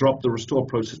we can drop the restore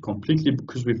process completely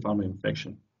because we found an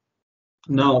infection.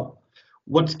 Now,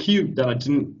 what's key that I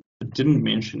didn't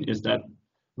mention is that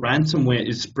ransomware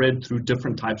is spread through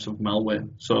different types of malware.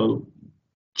 So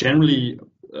generally,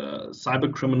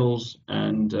 cyber criminals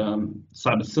and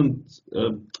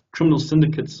criminal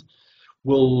syndicates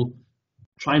will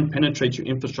try and penetrate your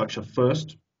infrastructure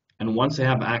first, and once they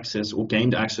have access or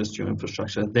gained access to your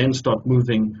infrastructure, then start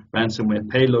moving ransomware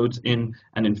payloads in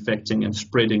and infecting and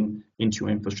spreading into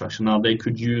your infrastructure. Now, they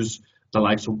could use the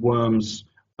likes of worms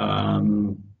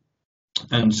and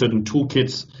certain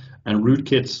toolkits and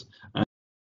rootkits,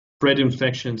 spread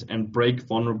infections and break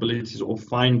vulnerabilities or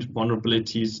find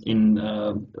vulnerabilities in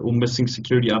or missing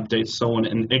security updates, so on,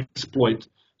 and exploit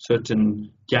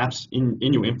certain gaps in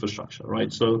your infrastructure,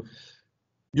 right? So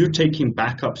you're taking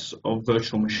backups of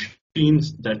virtual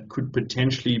machines that could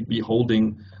potentially be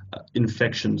holding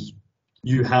infections.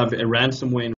 You have a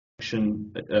ransomware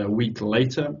infection a week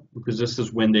later, because this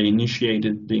is when they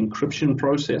initiated the encryption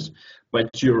process,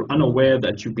 but you're unaware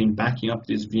that you've been backing up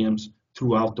these VMs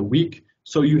throughout the week.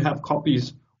 So you have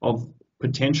copies of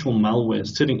potential malware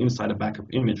sitting inside a backup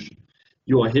image.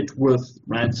 You are hit with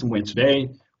ransomware today.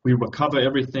 We recover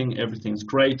everything. Everything's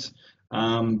great.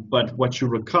 But what you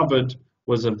recovered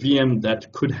was a VM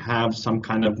that could have some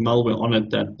kind of malware on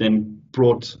it that then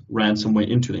brought ransomware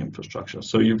into the infrastructure.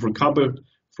 So you've recovered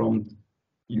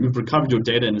your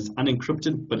data and it's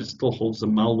unencrypted, but it still holds the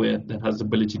malware that has the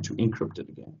ability to encrypt it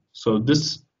again. So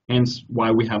this hence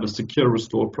why we have a secure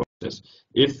restore process.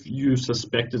 If you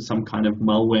suspected some kind of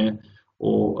malware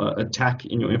or attack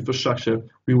in your infrastructure,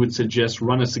 we would suggest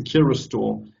run a secure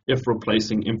restore if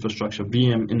replacing infrastructure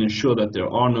VM and ensure that there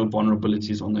are no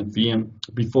vulnerabilities on that VM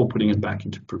before putting it back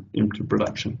into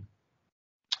production.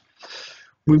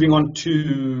 Moving on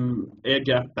to air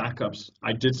gap backups.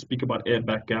 I did speak about air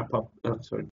gap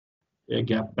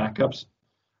backups.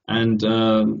 And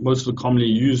most of the commonly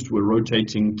used were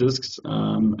rotating disks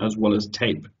as well as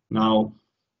tape. Now,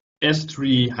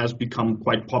 S3 has become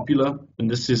quite popular, and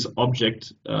this is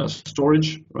object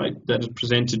storage, right? That is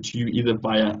presented to you either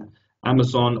via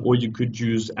Amazon, or you could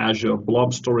use Azure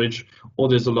Blob Storage, or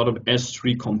there's a lot of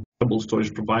S3 compatible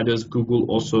storage providers. Google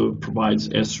also provides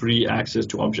S3 access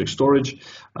to object storage.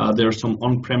 There are some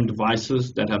on-prem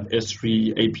devices that have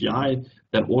S3 API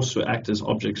that also act as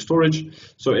object storage.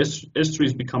 So S3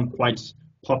 has become quite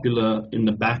popular in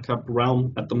the backup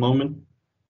realm at the moment.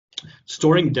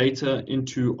 Storing data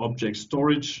into object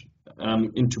storage,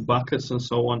 into buckets and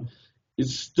so on,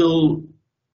 is still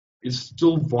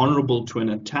vulnerable to an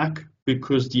attack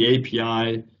because the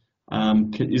API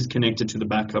is connected to the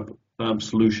backup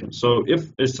solution. So if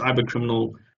a cyber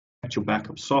criminal hacked your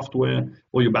backup software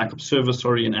or your backup server,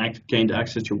 and gained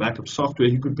access to your backup software,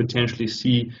 you could potentially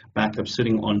see backup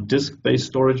sitting on disk-based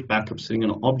storage, backup sitting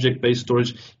on object-based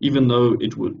storage, even though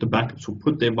the backups were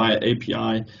put there via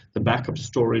API, the backup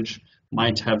storage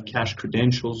might have cache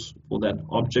credentials for that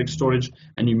object storage,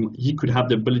 and he could have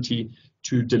the ability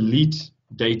to delete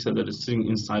data that is sitting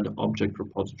inside the object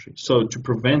repository. So to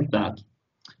prevent that,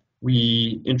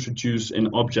 we introduce an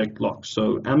object lock.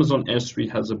 So Amazon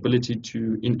S3 has the ability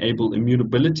to enable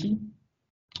immutability.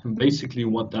 And basically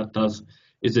what that does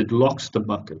is it locks the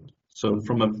bucket. So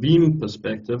from a Veeam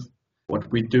perspective, what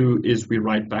we do is we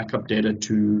write backup data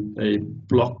to a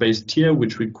block-based tier,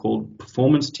 which we call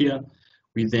performance tier.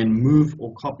 We then move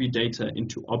or copy data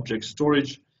into object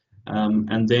storage.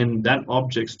 And then that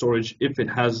object storage, if it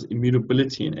has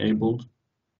immutability enabled,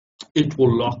 it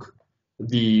will lock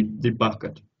the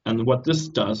bucket. And what this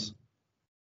does,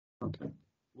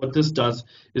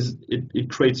 is it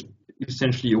creates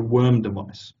essentially a worm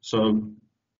device. So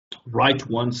write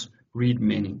once, read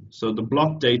many. So the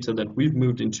block data that we've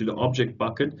moved into the object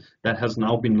bucket that has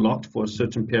now been locked for a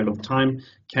certain period of time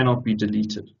cannot be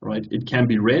deleted, right? It can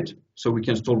be read, so we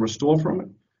can still restore from it,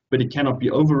 but it cannot be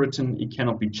overwritten, it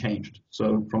cannot be changed.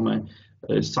 So from a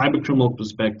cyber criminal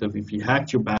perspective, if he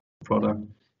hacked your backup product,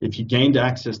 if he gained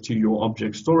access to your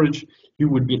object storage, he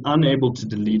would be unable to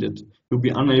delete it. He would be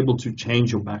unable to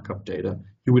change your backup data.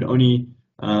 He would only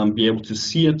be able to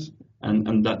see it,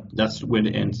 and that's where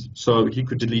it ends. So he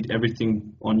could delete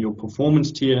everything on your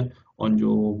performance tier, on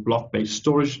your block-based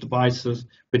storage devices,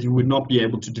 but he would not be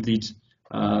able to delete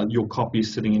your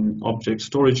copies sitting in object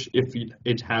storage if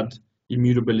it had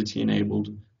immutability enabled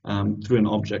through an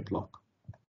object lock.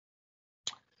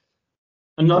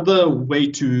 Another way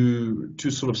to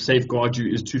sort of safeguard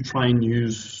you is to try and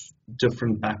use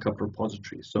different backup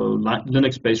repositories. So like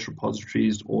Linux-based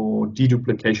repositories or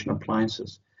deduplication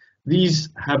appliances. These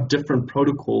have different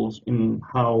protocols in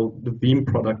how the Veeam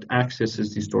product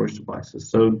accesses these storage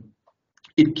devices. So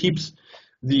it keeps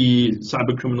the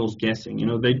cyber criminals guessing. You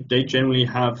know, they generally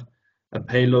have a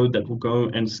payload that will go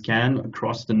and scan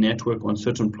across the network on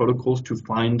certain protocols to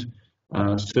find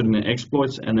certain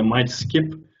exploits, and they might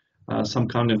skip some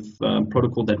kind of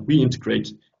protocol that we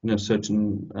integrate in a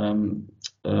certain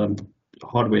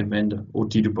hardware vendor or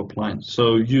dedupe appliance.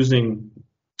 So using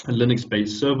a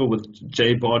Linux-based server with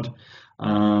JBOD,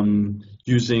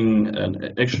 using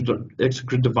an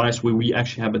extra device where we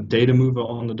actually have a data mover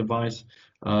on the device,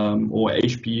 or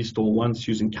HPE store once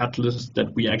using Catalyst,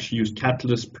 that we actually use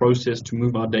Catalyst process to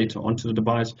move our data onto the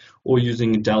device, or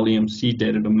using Dell EMC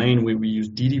data domain where we use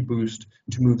DDBoost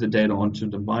to move the data onto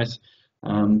the device.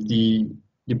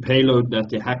 The payload that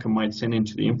the hacker might send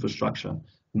into the infrastructure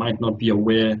might not be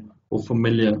aware or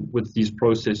familiar with these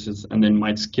processes, and then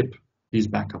might skip these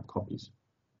backup copies.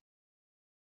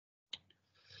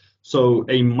 So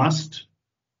a must-have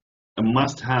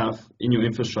in your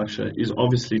infrastructure is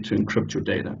obviously to encrypt your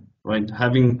data, right?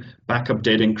 Having backup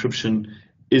data encryption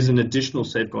is an additional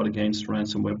safeguard against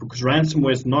ransomware, because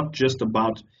ransomware is not just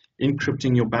about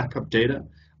encrypting your backup data.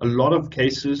 A lot of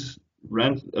cases,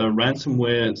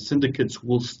 ransomware syndicates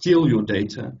will steal your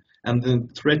data and then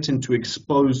threaten to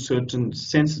expose certain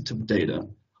sensitive data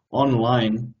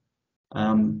online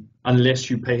unless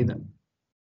you pay them.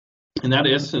 In that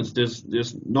essence,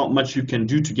 there's not much you can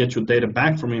do to get your data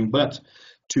back from him, but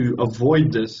to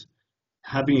avoid this,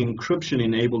 having encryption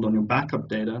enabled on your backup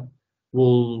data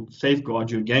will safeguard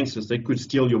you against this. They could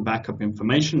steal your backup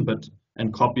information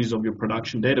and copies of your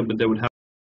production data, but they would have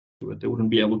to do it. They wouldn't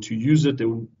be able to use it. They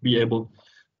wouldn't be able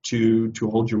to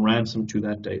hold you ransom to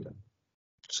that data.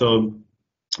 So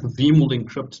Veeam will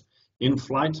encrypt in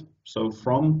flight, so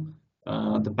from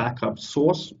the backup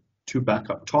source to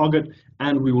backup target,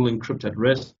 and we will encrypt at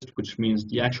rest, which means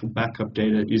the actual backup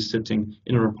data is sitting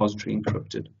in a repository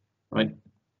encrypted, right?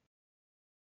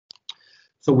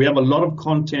 So we have a lot of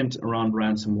content around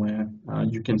ransomware.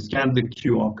 You can scan the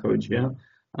QR code here.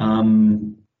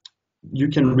 You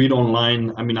can read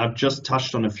online. I mean, I've just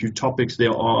touched on a few topics.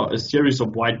 There are a series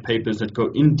of white papers that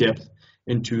go in depth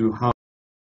into how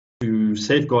to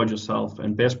safeguard yourself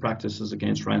and best practices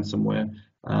against ransomware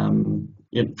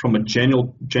from a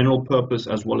general purpose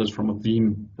as well as from a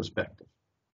Veeam perspective.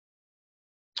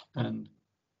 And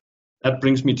that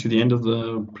brings me to the end of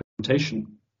the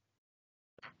presentation.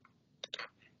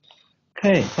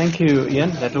 Okay, thank you,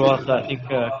 Ian. That was, I think,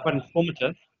 quite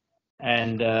informative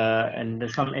and in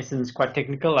some essence quite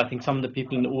technical. I think some of the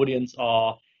people in the audience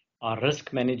are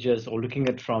risk managers or looking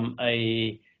at it from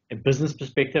a business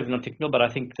perspective, not technical, but I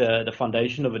think the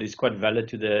foundation of it is quite valid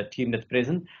to the team that's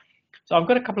present. So I've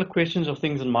got a couple of questions or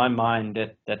things in my mind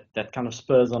that kind of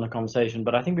spurs on a conversation.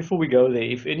 But I think before we go there,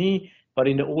 if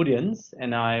anybody in the audience,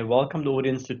 and I welcome the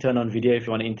audience to turn on video if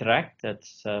you want to interact,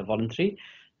 that's voluntary,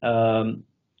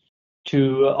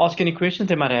 to ask any questions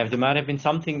they might have. There might have been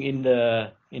something in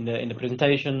the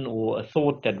presentation or a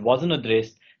thought that wasn't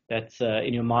addressed that's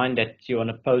in your mind that you want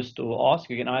to post or ask,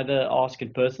 you can either ask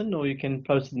in person or you can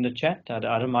post it in the chat. I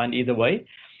don't mind either way.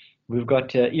 We've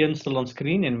got Ian still on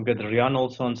screen, and we've got Rian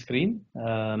also on screen.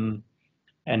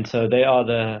 And so they are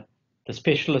the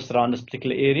specialists around this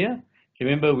particular area.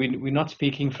 Remember, we're not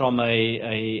speaking from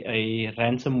a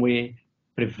ransomware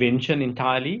prevention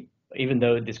entirely, even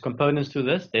though there's components to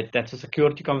this. That's a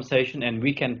security conversation, and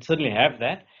we can certainly have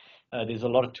that. There's a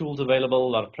lot of tools available,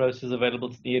 a lot of processes available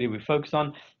to the area we focus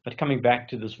on. But coming back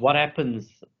to this, what happens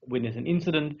when there's an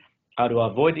incident? How do I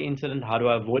avoid the incident? How do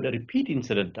I avoid a repeat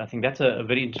incident? I think that's a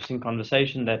very interesting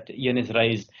conversation that Ian has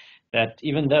raised, that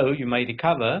even though you may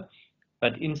recover,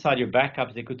 but inside your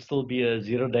backups, there could still be a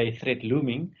 0-day threat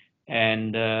looming.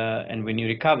 And when you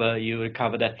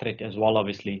recover that threat as well,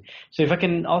 obviously. So if I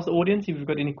can ask the audience if you've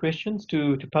got any questions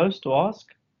to post or ask.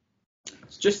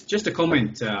 Just a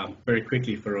comment very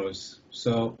quickly for us.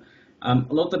 So a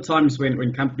lot of the times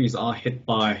when companies are hit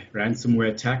by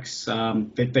ransomware attacks,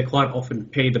 they quite often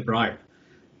pay the bribe.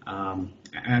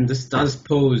 And this does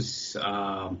pose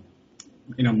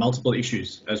multiple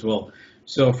issues as well.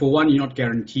 So for one, you're not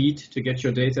guaranteed to get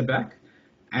your data back.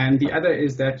 And the other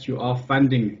is that you are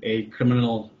funding a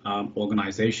criminal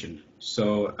organization.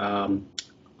 So,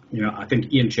 I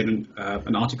think Ian shared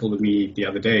an article with me the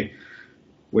other day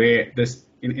where this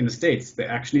in the States, they're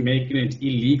actually making it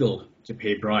illegal to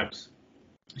pay bribes.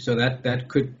 So that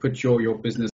could put your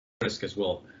business at risk as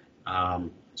well.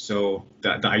 So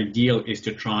the ideal is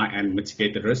to try and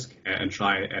mitigate the risk and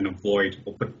try and avoid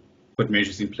or put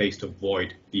measures in place to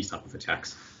avoid these type of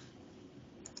attacks.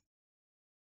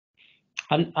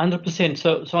 100%.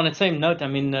 So on that same note, I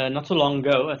mean, not so long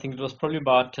ago, I think it was probably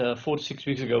about 4 to 6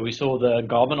 weeks ago, we saw the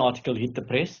Garmin article hit the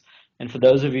press. And for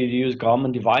those of you who use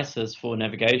Garmin devices for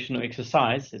navigation or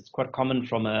exercise, it's quite common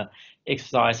from a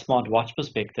exercise smartwatch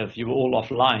perspective. You were all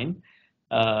offline.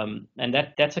 And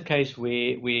that's a case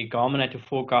where Garmin had to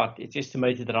fork out, it's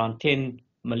estimated around $10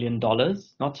 million,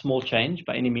 not small change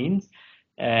by any means.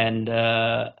 And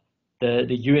the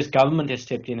US government has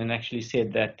stepped in and actually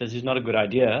said that this is not a good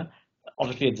idea.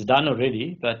 Obviously, it's done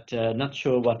already, but not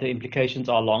sure what the implications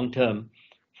are long term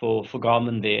for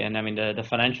Garmin there. And I mean, the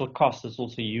financial cost is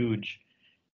also huge.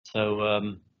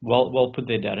 So well put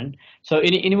there, Darren. So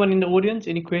anyone in the audience,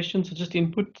 any questions or just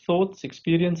input, thoughts,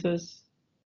 experiences?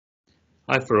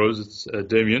 Hi, Feroz. It's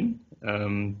Damien.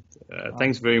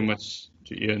 Thanks very much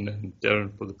to Ian and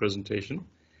Darren for the presentation.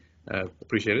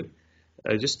 Appreciate it.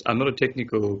 I'm not a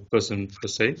technical person per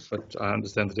se, but I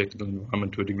understand the technical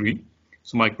environment to a degree.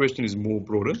 So my question is more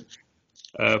broader.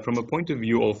 From a point of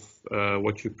view of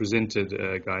what you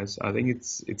presented, guys, I think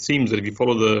it seems that if you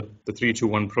follow the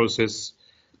 3-2-1 process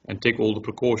and take all the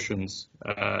precautions,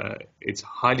 it's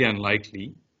highly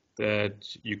unlikely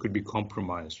that you could be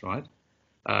compromised, right?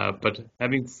 But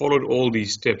having followed all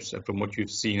these steps from what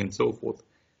you've seen and so forth,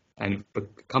 and the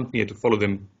company had to follow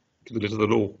them to the letter of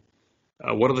the law,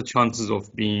 what are the chances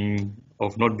of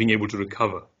not being able to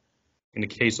recover in the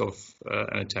case of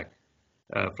an attack?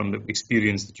 From the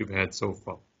experience that you've had so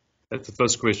far? That's the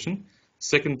first question.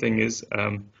 Second thing is,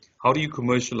 how do you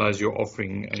commercialize your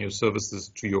offering and your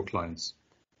services to your clients?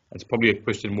 That's probably a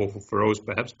question more for Feroz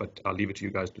perhaps, but I'll leave it to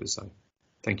you guys to decide.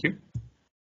 Thank you.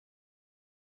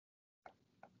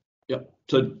 Yeah,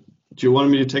 so do you want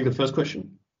me to take the first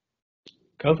question?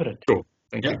 Go for it. Sure,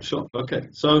 thank you. Yeah, sure, okay.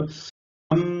 So,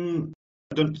 so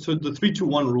the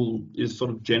 3-2-1 rule is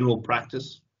sort of general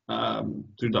practice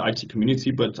through the IT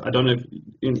community, but I don't know if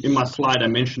in my slide I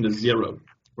mentioned a 0,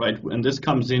 right? And this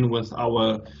comes in with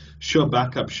our sure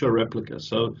backup, sure replica.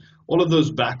 So all of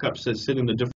those backups that sit in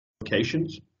the different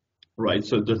locations, right?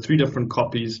 So the 3 different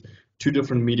copies, 2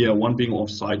 different media, 1 being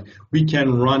offsite, we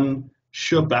can run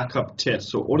sure backup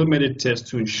tests, so automated tests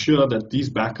to ensure that these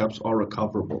backups are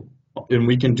recoverable. And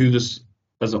we can do this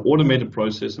as an automated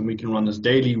process, and we can run this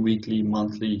daily, weekly,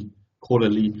 monthly,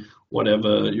 quarterly,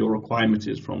 whatever your requirement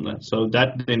is from that. So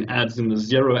that then adds in the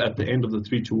 0 at the end of the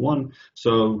 3-2-1.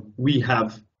 So we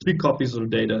have 3 copies of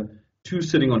data, 2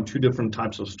 sitting on 2 different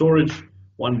types of storage,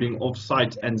 1 being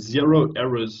offsite, and 0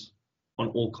 errors on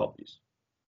all copies.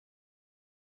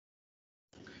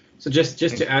 So just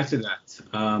to add to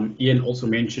that, Ian also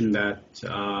mentioned that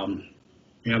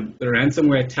the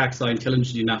ransomware attacks are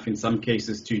intelligent enough in some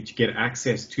cases to get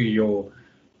access to your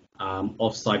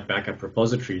offsite backup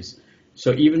repositories.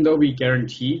 So even though we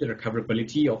guarantee the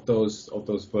recoverability of those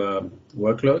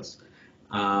workloads,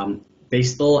 they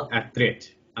still at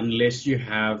threat unless you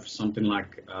have something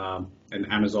like an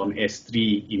Amazon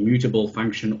S3 immutable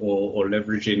function or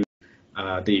leveraging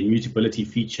the immutability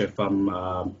feature from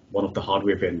one of the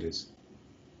hardware vendors.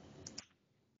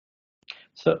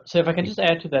 So if I can just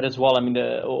add to that as well, I mean,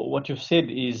 what you've said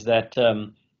is that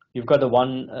you've got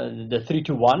the 3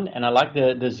 to 1, and I like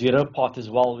the 0 part as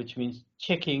well, which means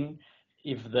checking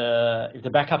if the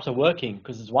backups are working,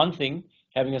 because it's one thing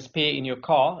having a spare in your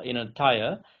car in a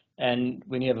tire, and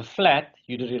when you have a flat,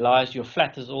 you realize your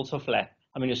flat is also flat.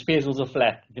 I mean, your spare is also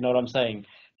flat. If you know what I'm saying?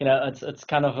 You know, it's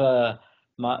kind of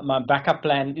my backup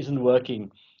plan isn't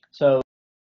working. So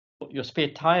your spare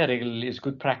tire regularly is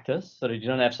good practice so that you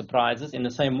don't have surprises. In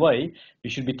the same way, you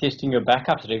should be testing your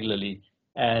backups regularly.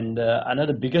 And I know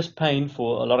the biggest pain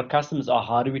for a lot of customers are,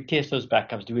 how do we test those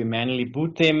backups? Do we manually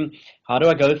boot them? How do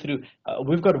I go through?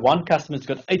 We've got one customer that's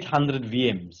got 800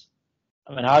 VMs.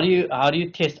 I mean, how do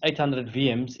you test 800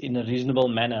 VMs in a reasonable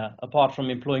manner, apart from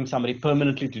employing somebody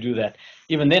permanently to do that?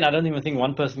 Even then, I don't even think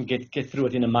one person get through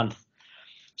it in a month.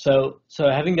 So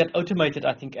having that automated,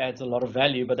 I think, adds a lot of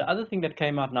value. But the other thing that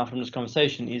came out now from this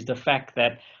conversation is the fact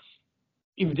that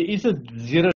if there is a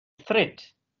zero threat,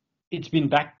 it's been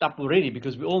backed up already,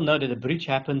 because we all know that a breach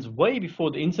happens way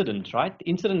before the incident, right? The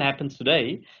incident happens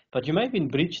today, but you may have been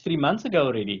breached 3 months ago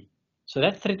already. So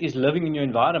that threat is living in your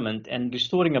environment, and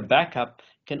restoring a backup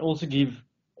can also give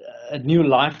a new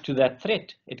life to that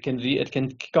threat. It can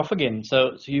kick off again.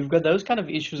 So you've got those kind of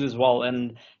issues as well,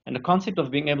 and the concept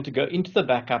of being able to go into the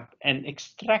backup and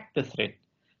extract the threat,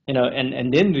 you know,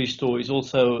 and then restore is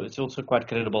also quite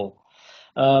credible.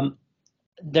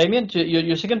 Damien,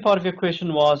 your second part of your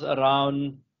question was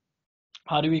around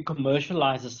how do we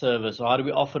commercialize the service, or how do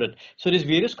we offer it? So there's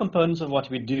various components of what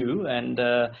we do, and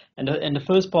the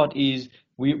first part is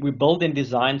we build and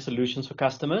design solutions for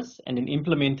customers and then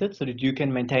implement it so that you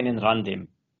can maintain and run them,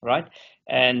 right?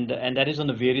 And that is on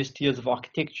the various tiers of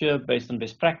architecture based on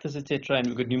best practice, etc. And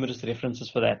we've got numerous references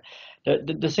for that.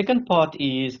 The second part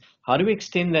is, how do we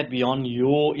extend that beyond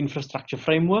your infrastructure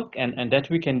framework, and that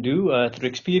we can do through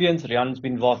experience. Rian's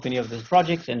been involved in many of these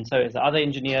projects, and so as the other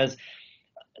engineers,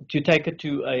 to take it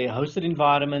to a hosted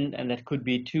environment, and that could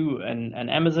be to an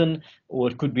Amazon, or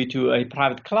it could be to a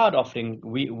private cloud offering.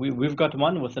 We've got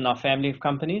one within our family of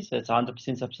companies. It's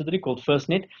 100% subsidiary called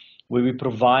FirstNet, where we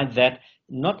provide that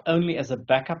not only as a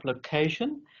backup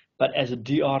location, but as a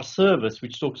DR service,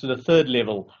 which talks to the third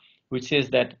level, which says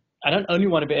that I don't only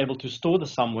want to be able to store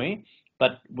this somewhere,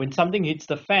 but when something hits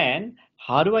the fan,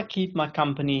 how do I keep my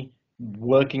company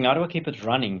working? How do I keep it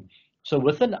running? So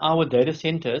within our data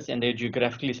centers, and they're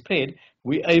geographically spread,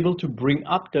 we're able to bring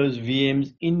up those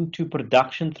VMs into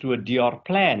production through a DR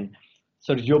plan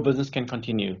so that your business can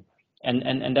continue.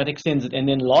 And that extends it. And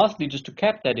then lastly, just to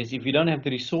cap that, is if you don't have the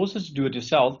resources to do it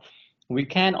yourself, we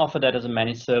can offer that as a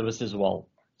managed service as well.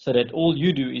 So that all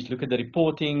you do is look at the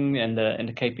reporting and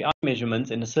the KPI measurements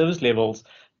and the service levels,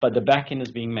 but the back end is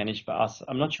being managed by us.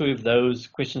 I'm not sure if those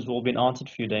questions have all been answered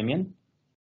for you, Damien.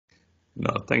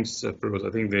 No, thanks, Feroz. I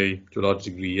think they, to a large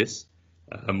degree, yes.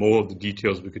 More of the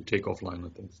details we could take offline, I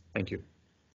think. Thank you.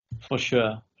 For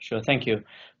sure. Thank you.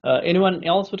 Anyone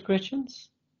else with questions?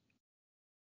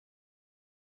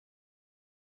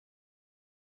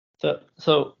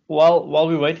 So while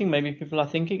we're waiting, maybe people are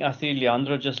thinking. I see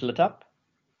Leandro just lit up.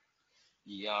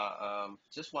 Yeah,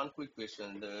 just one quick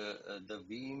question. The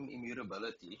Veeam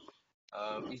immutability,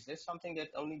 is this something that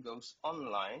only goes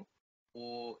online,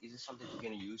 or is it something you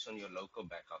can use on your local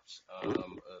backups?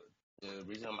 The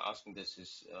reason I'm asking this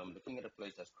is looking at a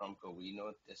place that's Cromco, we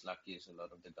know as lucky as a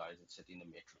lot of the guys that sit in the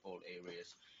metropole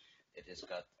areas, it has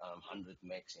got 100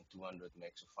 megs and 200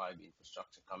 megs of fiber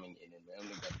infrastructure coming in, and we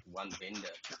only got one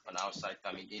vendor on our side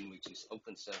coming in, which is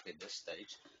OpenServe at this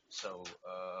stage. So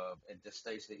at this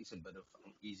stage, there is a bit of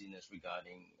uneasiness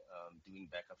regarding doing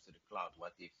backups to the cloud.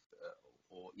 What if,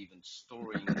 or even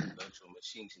storing virtual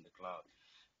machines in the cloud?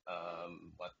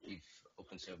 What if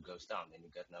OpenServe goes down? Then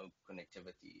you got no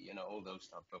connectivity. You know, all those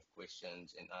type of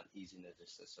questions and uneasiness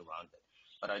is around it.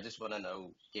 But I just want to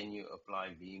know, can you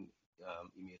apply Veeam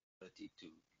immutability to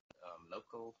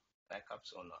local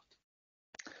backups or not?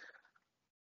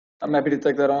 I'm happy to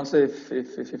take that answer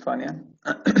if you're fine, yeah.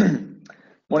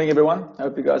 Morning, everyone. I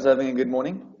hope you guys are having a good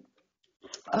morning.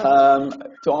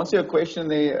 To answer your question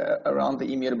there around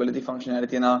the immutability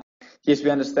functionality now, yes, we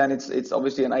understand it's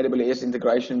obviously an AWS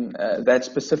integration that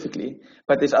specifically,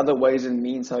 but there's other ways and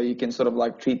means how you can sort of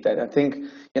like treat that. I think,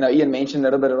 you know, Ian mentioned a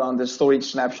little bit around the storage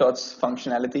snapshots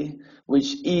functionality,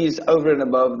 which is over and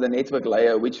above the network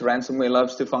layer, which ransomware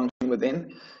loves to function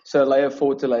within. So layer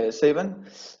 4 to layer 7.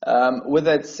 With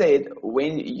that said,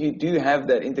 when you do have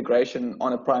that integration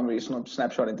on a primary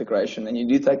snapshot integration, and you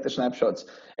do take the snapshots,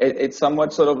 it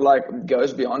somewhat sort of like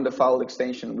goes beyond the file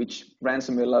extension, which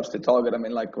ransomware loves to target. I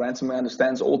mean, like ransomware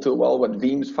understands all too well what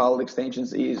Veeam's file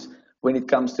extensions is when it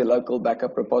comes to local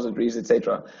backup repositories,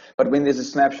 etc. But when there's a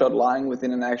snapshot lying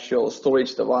within an actual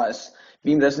storage device,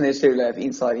 Veeam doesn't necessarily have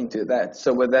insight into that.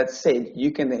 So with that said,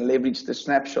 you can then leverage the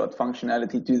snapshot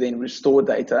functionality to then restore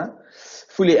data,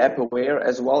 fully app aware,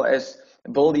 as well as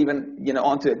build even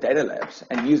onto a data labs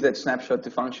and use that snapshot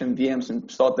to function VMs and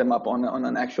start them up on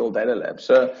an actual data lab.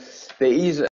 So there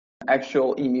is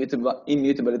actual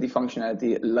immutability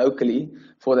functionality locally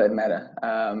for that matter.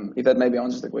 If that maybe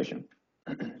answers the question.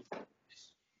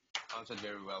 Answered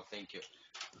very well, thank you.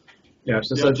 Yeah,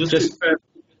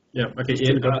 okay,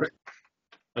 Ian, go for it.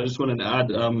 I just wanted to add,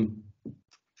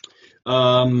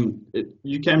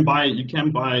 you can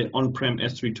buy on-prem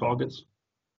S3 targets.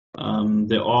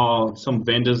 There are some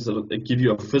vendors that give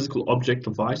you a physical object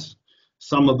device.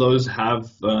 Some of those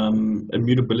have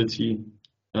immutability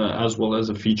as well as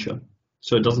a feature.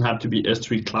 So it doesn't have to be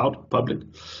S3 cloud public.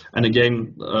 And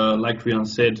again, like Rian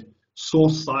said,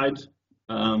 source side,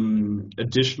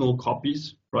 additional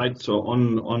copies, right? So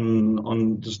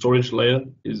on the storage layer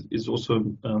is also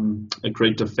a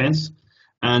great defense.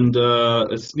 And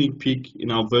a sneak peek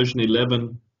in our version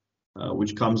 11,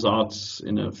 which comes out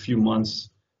in a few months,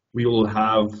 we will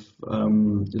have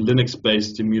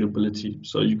Linux-based immutability.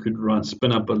 So you could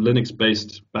spin up a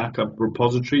Linux-based backup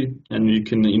repository, and you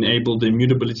can enable the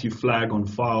immutability flag on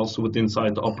files within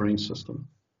inside the operating system.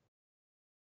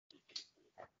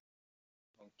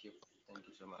 Thank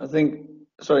you so much. I think,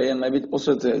 sorry, and maybe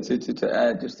also to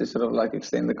add, just to sort of like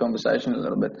extend the conversation a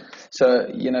little bit. So,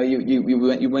 you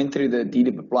went through the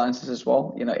dedupe appliances as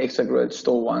well, Exagrid,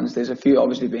 Store Ones. There's a few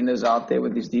obviously vendors out there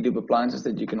with these dedupe appliances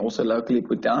that you can also locally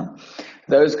put down.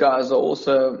 Those guys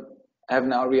have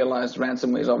now realized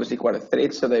ransomware is obviously quite a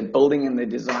threat. So they're building and they're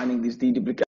designing these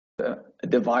deduplicate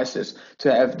devices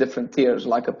to have different tiers,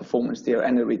 like a performance tier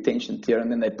and a retention tier,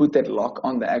 and then they put that lock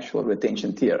on the actual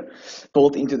retention tier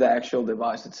built into the actual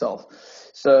device itself.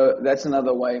 So that's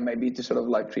another way maybe to sort of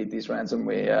like treat these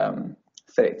ransomware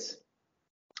threats.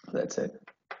 That's it.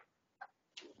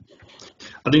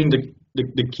 I think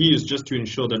the key is just to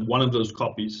ensure that one of those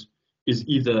copies is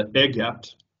either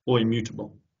air-gapped or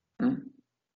immutable. Thank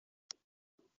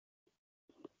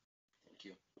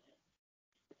you.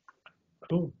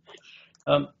 Cool.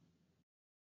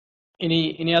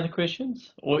 Any other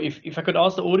questions? Or if I could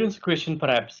ask the audience a question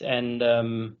perhaps, and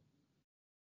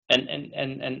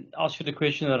ask you the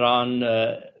question around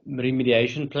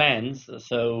remediation plans.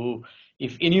 So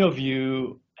if any of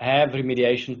you have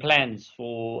remediation plans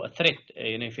for a threat,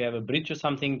 if you have a breach or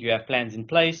something, do you have plans in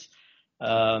place?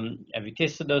 Have you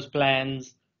tested those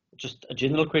plans? Just a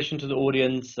general question to the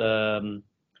audience.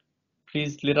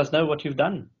 Please let us know what you've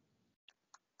done.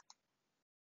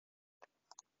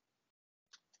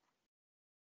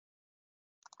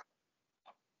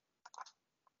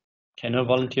 Okay, no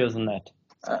volunteers on that.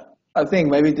 I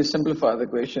think maybe to simplify the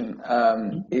question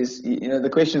is, the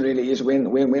question really is when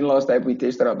last have we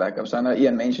tested our backups? I know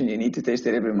Ian mentioned you need to test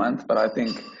it every month, but I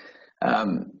think,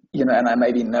 and I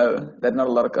maybe know that not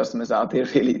a lot of customers out there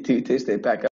really do test their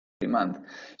backup every month.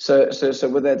 So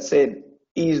with that said,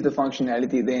 is the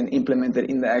functionality then implemented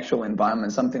in the actual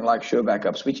environment, something like Sure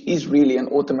Backups, which is really an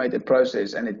automated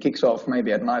process, and it kicks off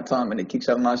maybe at night time and it kicks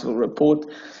out a nice little report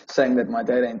saying that my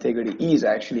data integrity is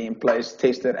actually in place,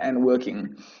 tested and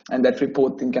working. And that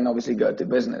report then can obviously go to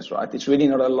business, right? It's really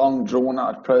not a long drawn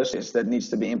out process that needs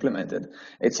to be implemented.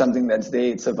 It's something that's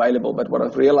there, it's available. But what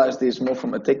I've realized is more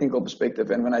from a technical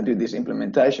perspective, and when I do these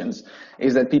implementations,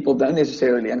 is that people don't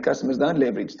necessarily, and customers don't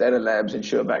leverage data labs and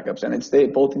Sure Backups, and it's there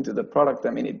built into the product. I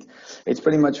mean, it's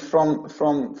pretty much from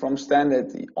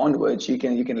standard onwards, you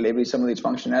can leverage some of these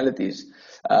functionalities.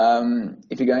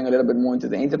 If you're going a little bit more into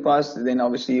the enterprise, then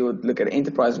obviously you would look at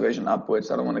enterprise version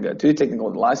upwards. I don't want to go too technical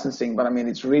with licensing, but I mean,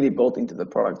 it's really built into the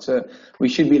product. So we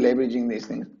should be leveraging these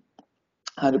things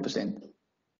 100%.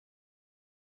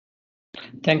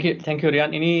 Thank you,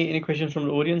 Rian. Any questions from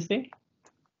the audience there?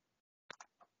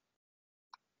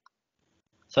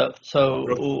 So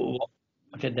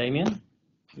okay, Damien.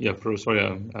 Yeah,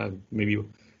 sorry, maybe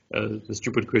the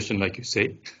stupid question, like you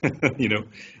say, maybe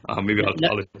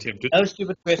I'll attempt it. No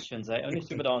stupid questions, only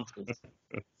stupid answers.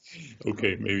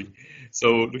 Okay, maybe.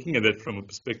 So looking at that from a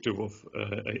perspective of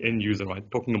an end user, right,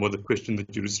 talking about the question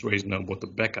that you just raised now about the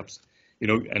backups,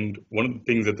 and one of the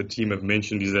things that the team have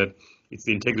mentioned is that it's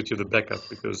the integrity of the backup,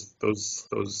 because those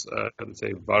let's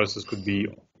say viruses could be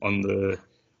on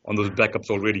those backups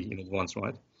already in advance,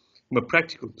 right? From a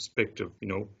practical perspective,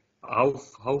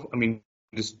 how I mean,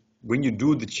 just when you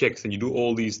do the checks and you do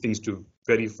all these things to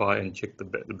verify and check the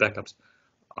backups,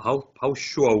 how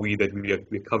sure are we that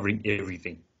we're covering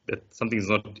everything, that something is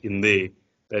not in there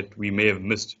that we may have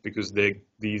missed because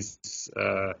these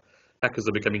hackers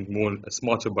are becoming more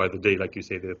smarter by the day, like you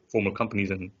say, the formal companies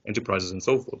and enterprises and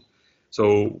so forth.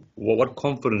 So what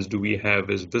confidence do we have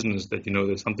as business that,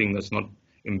 there's something that's not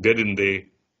embedded in there,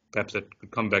 perhaps that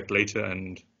could come back later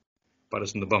and bite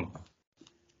us in the bum?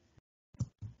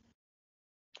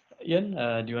 Ian,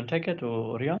 do you want to take it,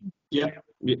 or Rian? Yeah,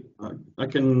 I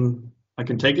can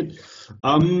take it.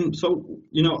 So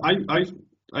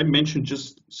I mentioned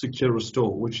just secure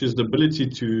restore, which is the ability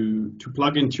to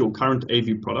plug into your current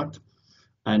AV product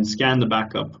and scan the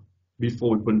backup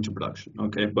before we put into production.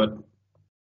 Okay, but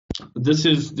this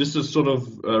is sort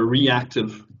of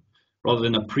reactive rather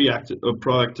than a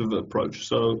proactive approach.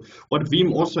 So what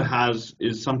Veeam also has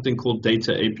is something called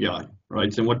data API,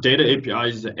 right? And what data API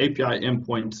is the API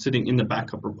endpoint sitting in the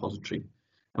backup repository.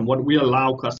 And what we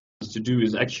allow customers to do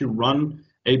is actually run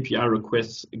API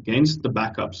requests against the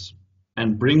backups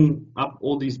and bring up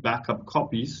all these backup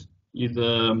copies,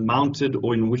 either mounted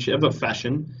or in whichever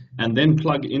fashion, and then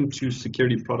plug into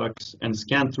security products and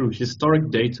scan through historic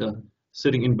data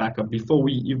sitting in backup before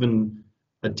we even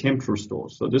attempt restore.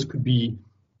 So this could be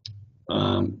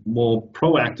more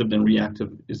proactive than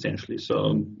reactive, essentially.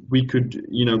 So we could,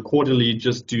 quarterly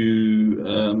just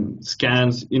do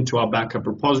scans into our backup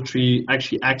repository,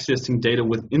 actually accessing data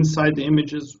with inside the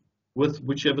images with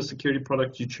whichever security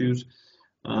product you choose,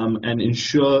 and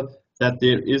ensure that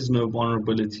there is no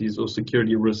vulnerabilities or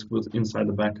security risk with inside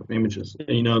the backup images.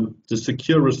 The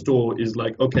secure restore is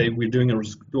like, okay, we're doing a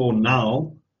restore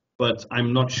now, but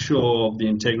I'm not sure of the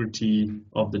integrity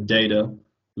of the data.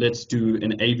 Let's do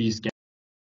an AV scan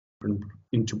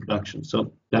into production.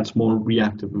 So that's more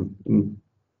reactive in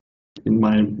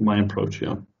my approach.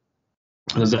 Yeah.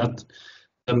 Does that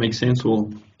make sense or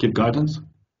give guidance?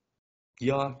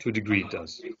 Yeah, to a degree it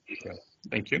does. Yeah.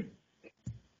 Thank you.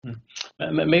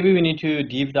 Maybe we need to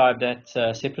deep dive that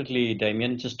separately,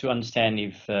 Damien, just to understand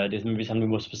if there's maybe something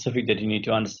more specific that you need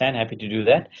to understand. Happy to do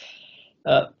that.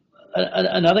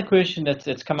 Another question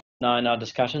that's come up now in our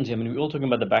discussions, we're all talking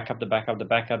about the backup,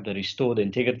 the restore, the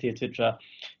integrity, etc.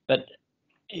 But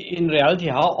in reality,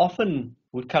 how often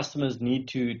would customers need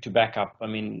to back up?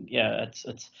 It's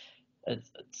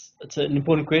an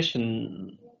important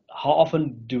question. How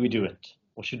often do we do it,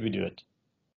 or should we do it?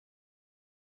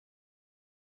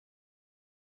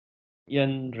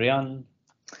 Ian, Rian?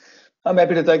 I'm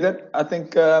happy to take that. I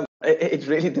think it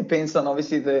really depends on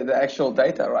obviously the actual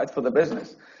data, right, for the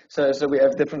business. So we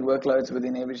have different workloads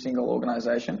within every single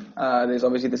organization. There's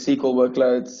obviously the SQL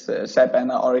workloads, SAP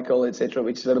HANA, Oracle, etc.,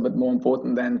 which is a little bit more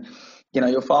important than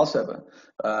your file server,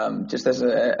 just as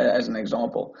an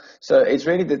example. So it's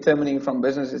really determining from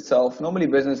business itself. Normally,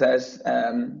 business has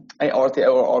a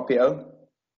RTO or RPO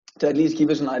to at least give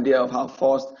us an idea of how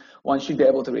fast one should be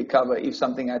able to recover if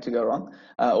something had to go wrong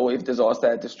or if disaster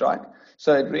had to strike.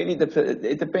 So it really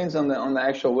it depends on the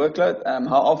actual workload.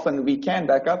 How often we can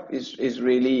back up is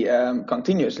really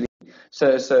continuously.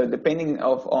 So depending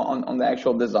on the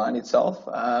actual design itself,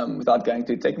 without going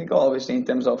too technical, obviously in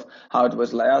terms of how it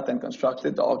was laid out and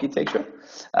constructed, the architecture,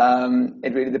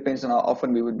 it really depends on how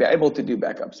often we would be able to do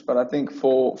backups. But I think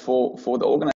for the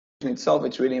organization itself,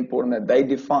 it's really important that they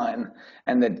define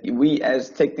and that we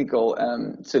as technical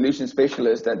solution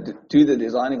specialists that do the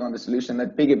designing on the solution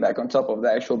that piggyback on top of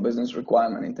the actual business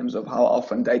requirement in terms of how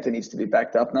often data needs to be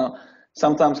backed up. Now,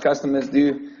 sometimes customers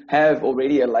do have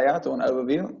already a layout or an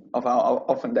overview of how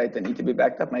often data need to be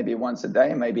backed up, maybe once a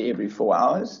day, maybe every 4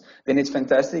 hours. Then it's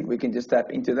fantastic. We can just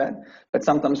tap into that. But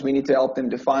sometimes we need to help them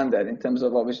define that in terms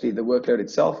of obviously the workload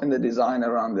itself and the design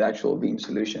around the actual Veeam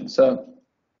solution. So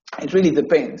it really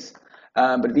depends.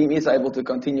 But Veeam is able to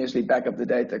continuously back up the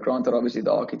data. Granted, obviously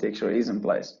the architecture is in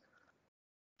place.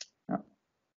 Yeah.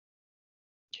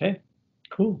 Okay,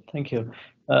 cool. Thank you.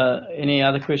 Any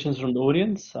other questions from the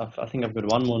audience? I think I've got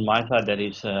one more on my side that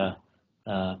is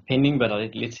pending, but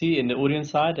let's see. In the audience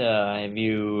side, have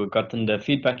you gotten the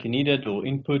feedback you needed or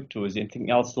input, or is anything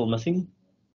else still missing?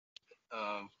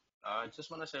 I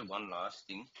just want to say one last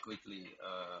thing quickly.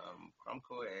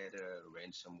 Cromco had a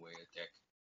ransomware attack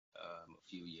a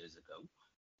few years ago.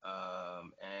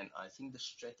 And I think the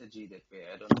strategy that we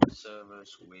had on the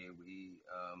servers where we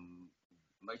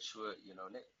made sure,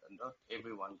 not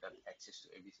everyone got access to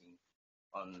everything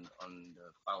on the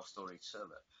file storage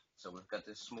server. So we've got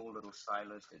this small little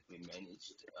silos that we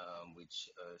managed, which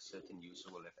a certain user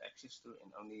will have access to,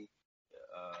 and only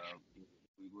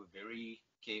we were very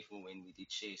careful when we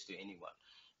did shares to anyone.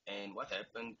 And what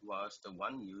happened was the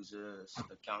one user's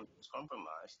account was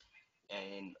compromised,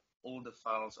 and all the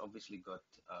files obviously got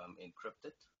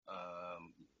encrypted,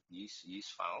 his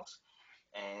files,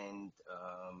 and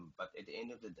but at the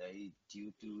end of the day,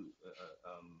 due to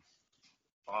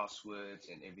passwords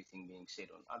and everything being set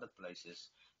on other places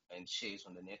and shares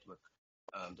on the network,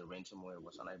 the ransomware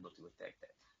was unable to attack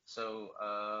that. So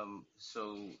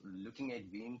looking at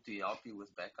Veeam to help you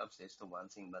with backups, that's the one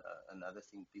thing. But another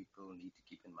thing people need to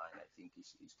keep in mind, I think,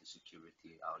 is the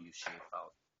security, how you share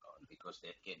files, because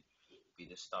that can be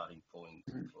the starting point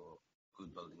for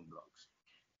good building blocks.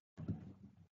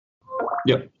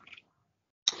 Yeah.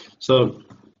 So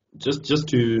just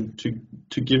to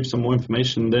give some more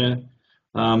information there,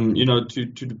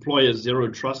 to deploy a zero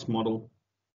trust model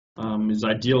is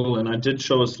ideal, and I did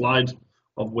show a slide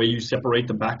of where you separate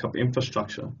the backup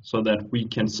infrastructure so that we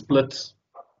can split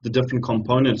the different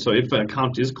components. So if an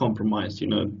account is compromised,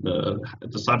 the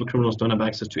cyber criminals don't have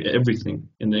access to everything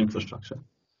in the infrastructure.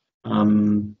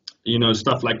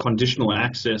 Stuff like conditional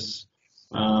access,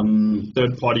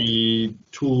 third-party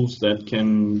tools that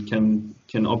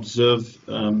can observe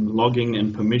logging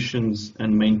and permissions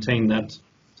and maintain that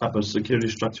type of security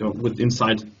structure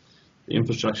inside the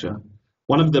infrastructure.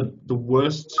 One of the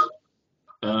worst,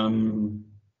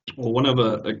 or one of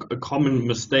a common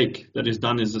mistake that is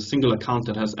done is a single account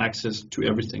that has access to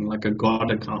everything, like a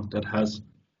God account that has,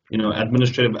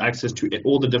 administrative access to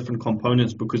all the different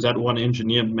components, because that one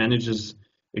engineer manages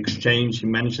Exchange, he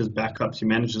manages backups, he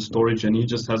manages storage, and he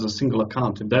just has a single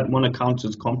account. If that one account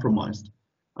is compromised,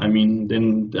 then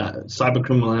the cyber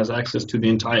criminal has access to the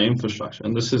entire infrastructure.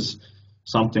 And this is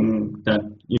something that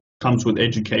comes with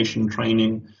education,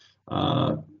 training,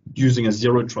 using a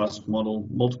zero trust model,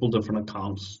 multiple different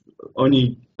accounts,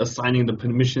 only assigning the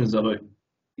permissions that are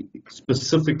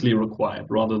specifically required,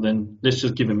 rather than let's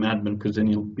just give him admin because then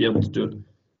he'll be able to do it.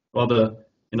 Rather,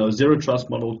 zero trust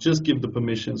model, just give the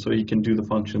permission so he can do the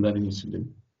function that he needs to do.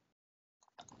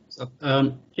 So,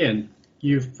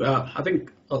 you've, I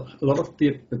think a lot of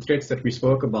the threats that we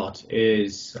spoke about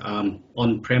is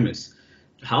on premise.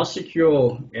 How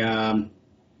secure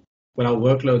will our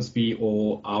workloads be,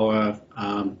 or our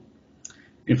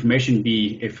information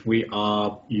be, if we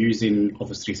are using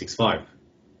Office 365?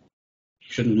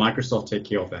 Shouldn't Microsoft take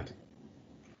care of that?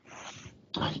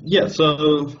 Yeah,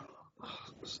 so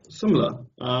similar.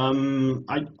 When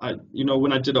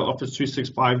I did an Office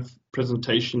 365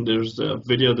 presentation, there's a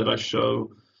video that I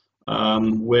show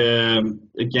where,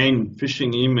 again,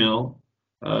 phishing email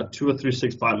to a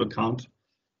 365 account.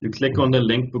 You click on the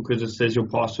link because it says your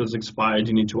password's expired,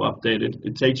 you need to update it.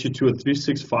 It takes you to a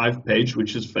 365 page,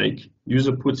 which is fake.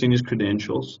 User puts in his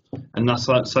credentials, and that's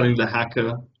suddenly the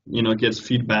hacker, gets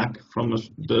feedback from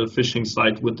the phishing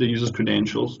site with the user's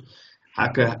credentials.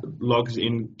 Hacker logs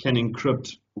in, can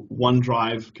encrypt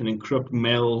OneDrive, can encrypt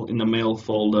mail in the mail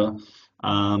folder,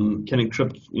 can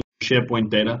encrypt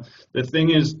SharePoint data. The thing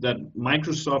is that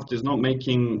Microsoft is not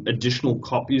making additional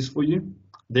copies for you.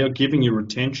 They're giving you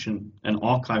retention and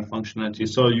archive functionality.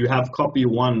 So you have copy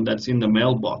one that's in the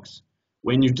mailbox.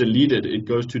 When you delete it, it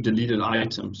goes to deleted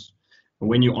items. And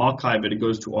when you archive it, it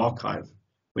goes to archive.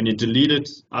 When you delete it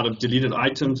out of deleted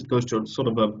items, it goes to sort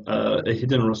of a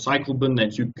hidden recycle bin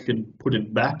that you can put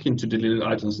it back into deleted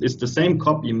items. It's the same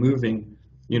copy moving,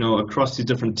 across these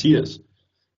different tiers.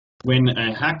 When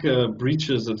a hacker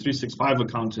breaches a 365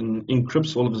 account and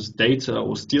encrypts all of this data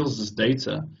or steals this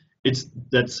data, it's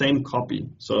that same copy.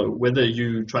 So whether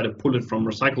you try to pull it from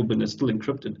recycle bin, it's still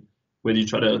encrypted. Whether you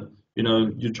try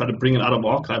to bring it out of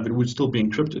archive, it would still be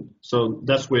encrypted. So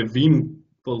that's where Veeam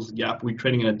fills the gap. We're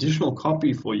creating an additional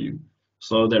copy for you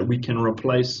so that we can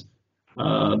replace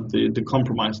the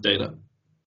compromised data.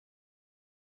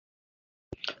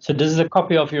 So this is a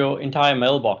copy of your entire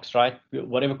mailbox, right?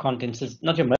 Whatever contents is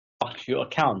not your mailbox, your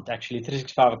account, actually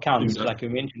 365 account, exactly. Which, like you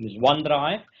mentioned, is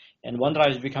OneDrive. And OneDrive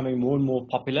is becoming more and more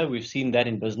popular. We've seen that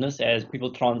in business as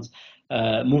people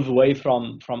move away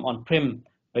from on-prem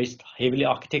based heavily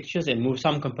architectures and move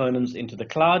some components into the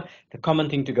cloud. The common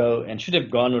thing to go, and should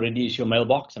have gone already, is your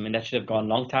mailbox. That should have gone a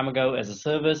long time ago as a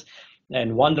service.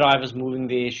 And OneDrive is moving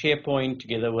there, SharePoint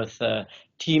together with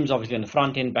Teams, obviously on the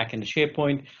front end, back into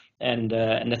SharePoint. And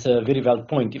that's a very valid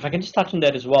point. If I can just touch on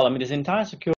that as well, there's an entire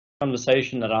security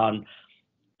conversation around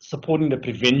supporting the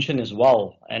prevention as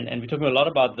well, and we're talking a lot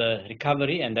about the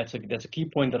recovery, and that's a key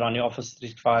point around your Office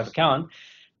 365 account.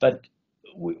 But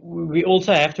we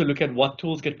also have to look at what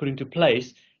tools get put into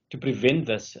place to prevent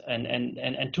this,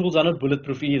 and tools are not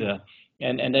bulletproof either.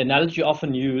 And the analogy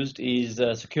often used is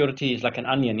security is like an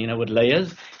onion, with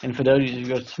layers. And for those who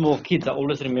got small kids, I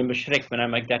always remember Shrek when I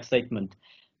make that statement.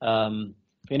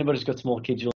 If anybody's got small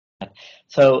kids, you'll know that.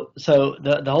 So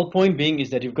the whole point being is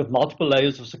that you've got multiple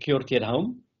layers of security at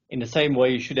home, in the same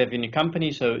way you should have in your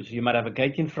company. So you might have a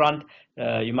gate in front,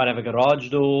 you might have a garage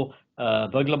door,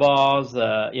 burglar bars,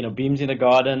 beams in the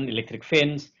garden, electric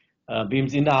fence,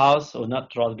 Veeam's in the house, or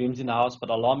not rather Veeam's in the house, but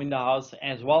alarm in the house,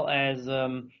 as well as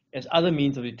other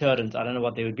means of deterrence. I don't know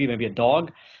what they would be, maybe a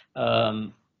dog,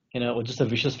 or just a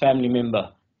vicious family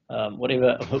member,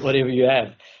 whatever whatever you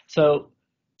have.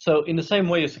 So in the same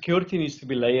way, your security needs to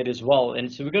be layered as well.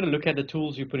 And so we've got to look at the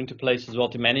tools you put into place as well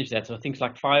to manage that. So things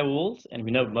like firewalls, and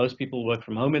we know most people work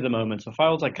from home at the moment. So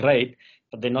firewalls are great,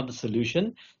 but they're not the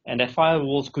solution. And that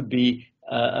firewalls could be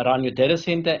around your data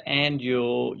center and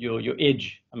your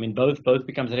edge. I mean, both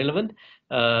becomes relevant.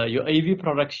 Your AV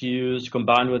products you use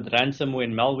combined with ransomware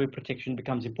and malware protection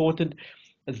becomes important.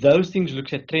 Those things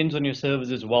looks at trends on your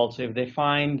servers as well. So if they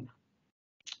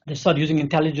start using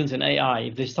intelligence and AI,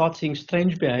 if they start seeing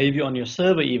strange behavior on your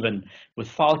server, even with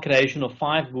file creation or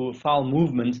file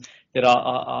movements that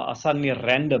are suddenly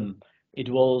random, it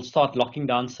will start locking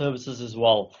down services as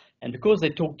well. And because they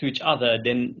talk to each other,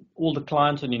 then all the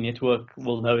clients on your network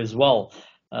will know as well,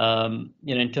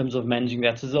 in terms of managing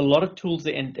that. So there's a lot of tools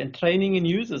there, and training in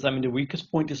users. I mean, the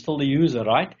weakest point is still the user,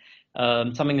 right?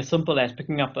 Something as simple as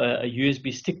picking up a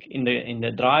USB stick in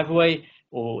the driveway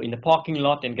or in the parking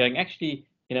lot and going, actually,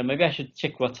 maybe I should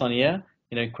check what's on here.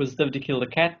 Inquisitive to kill the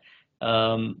cat.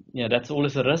 That's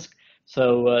always a risk.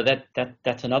 So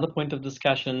that's another point of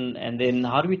discussion. And then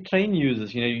how do we train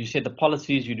users? You said the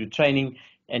policies, you do training,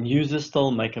 and users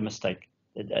still make a mistake.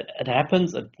 It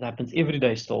happens. It happens every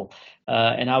day still.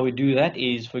 And how we do that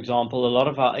is, for example, a lot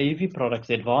of our AV products,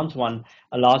 the advanced one,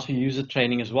 allows for user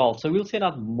training as well. So we'll set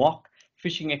up mock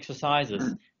phishing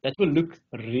exercises that will look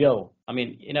real. I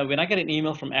mean, when I get an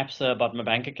email from ABSA about my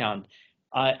bank account,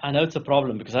 I know it's a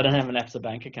problem because I don't have an ABSA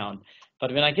bank account.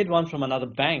 But when I get one from another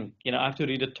bank, I have to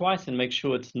read it twice and make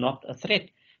sure it's not a threat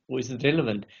or is it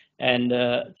relevant. And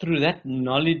through that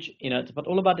knowledge, it's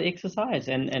all about the exercise.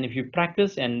 And if you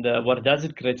practice, and what it does,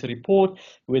 it creates a report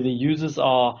where the users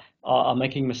are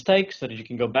making mistakes so that you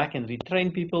can go back and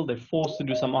retrain people. They're forced to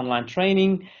do some online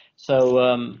training. So,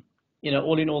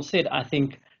 all in all said, I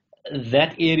think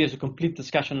that area is a complete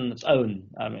discussion on its own.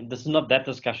 I mean, this is not that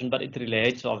discussion, but it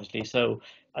relates, obviously. So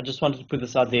I just wanted to put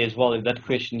this out there as well, if that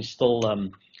question is still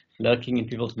lurking in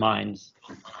people's minds.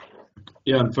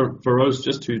 Yeah, and for Rose,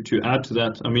 just to add to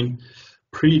that, I mean,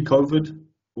 pre-COVID,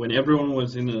 when everyone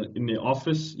was in the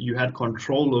office, you had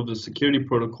control of the security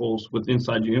protocols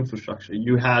inside your infrastructure.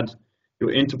 You had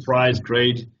your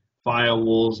enterprise-grade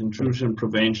firewalls, intrusion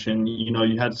prevention.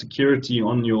 You had security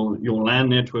on your LAN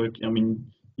network. I mean,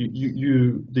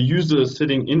 the user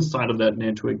sitting inside of that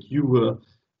network, you were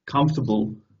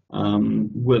comfortable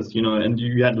with, and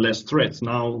you had less threats.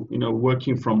 Now,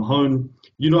 working from home,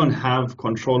 you don't have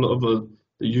control over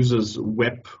the user's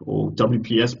WEP or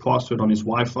WPS password on his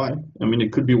Wi-Fi. I mean,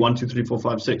 it could be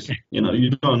 1234566.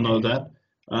 You don't know that.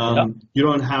 You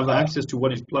don't have access to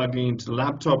what he's plugging into the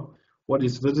laptop, what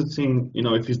he's visiting.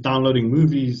 If he's downloading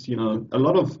movies. A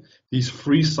lot of these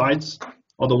free sites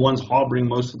are the ones harboring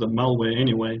most of the malware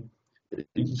anyway.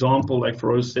 Example, like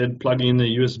Feroz said, plugging in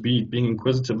the USB, being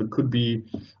inquisitive. It could be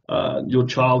your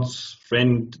child's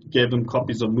friend gave them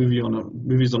copies of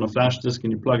movies on a flash disk,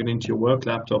 and you plug it into your work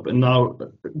laptop, and now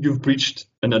you've breached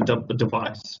a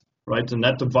device, right? And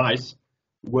that device,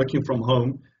 working from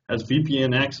home, has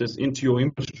VPN access into your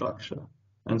infrastructure,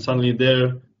 and suddenly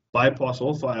they're bypass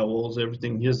all firewalls,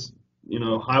 everything. Here's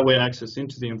highway access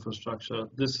into the infrastructure.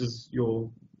 This is your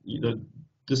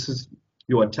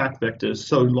attack vector is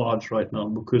so large right now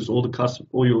because all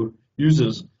your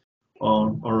users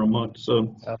are remote.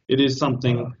 So it is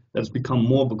something that's become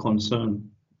more of a concern,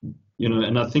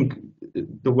 and I think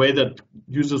the way that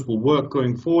users will work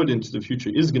going forward into the future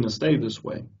is going to stay this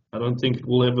way. I don't think it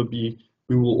will ever be,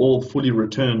 we will all fully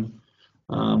return,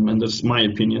 and that's my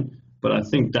opinion, but I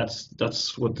think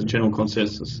that's what the general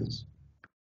consensus is.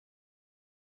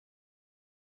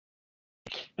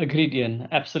 Agreed, Ian.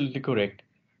 Absolutely correct.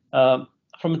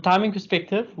 From a timing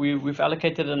perspective, we've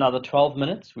allocated another 12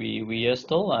 minutes. We're here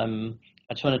still. I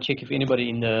just want to check if anybody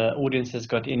in the audience has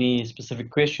got any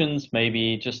specific questions,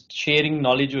 maybe just sharing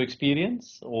knowledge or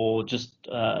experience, or just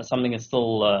something that's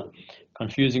still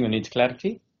confusing or needs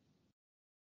clarity.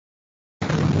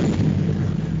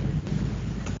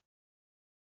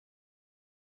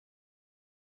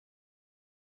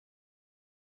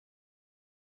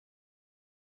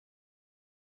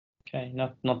 Okay,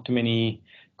 not too many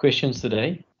questions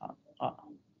today.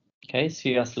 Okay,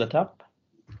 see us lit up.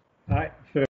 Hi,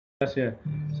 yeah.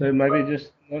 So maybe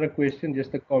just not a question,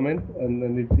 just a comment, and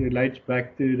then it relates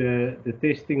back to the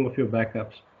testing of your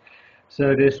backups.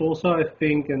 So there's also, I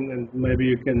think, and maybe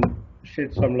you can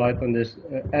shed some light on this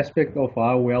aspect of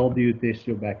how well do you test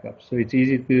your backups. So it's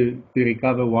easy to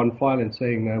recover one file and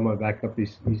saying, no, my backup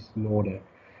is in order.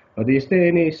 But is there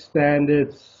any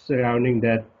standards surrounding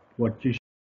that what you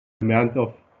amount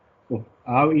of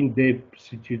how in depth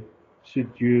should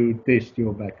you test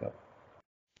your backup?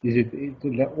 Is it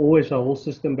always a whole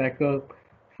system backup,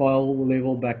 file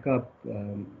level backup?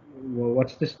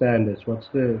 What's the standards? What's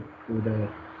the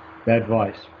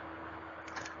advice?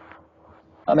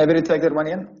 I'm happy to take that one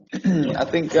in. I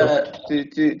think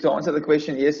to answer the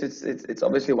question, yes, it's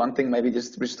obviously one thing, maybe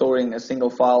just restoring a single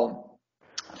file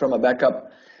from a backup.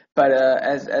 But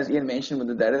as Ian mentioned, with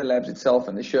the data labs itself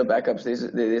and the Sure backups,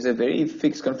 there's a very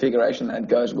fixed configuration that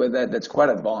goes with that that's quite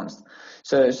advanced.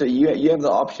 So you have the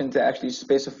option to actually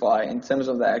specify in terms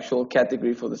of the actual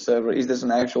category for the server. Is this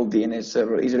an actual DNS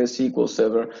server? Is it a SQL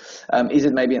server? Is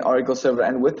it maybe an Oracle server?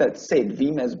 And with that said,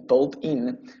 Veeam has built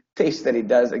in tests that it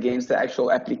does against the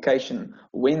actual application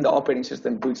when the operating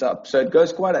system boots up. So it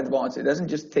goes quite advanced. It doesn't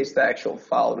just test the actual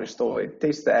file restore. It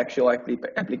tests the actual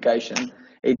application.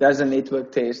 It does a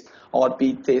network test,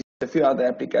 heartbeat test, a few other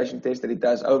application tests that it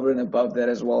does over and above that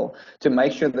as well to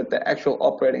make sure that the actual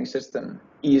operating system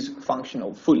is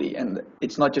functional fully and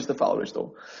it's not just a file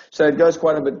restore. So it goes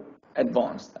quite a bit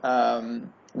advanced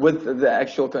with the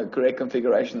actual correct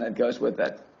configuration that goes with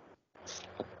that.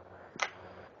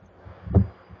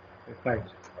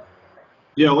 Thanks.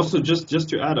 Yeah, also just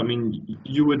to add, I mean,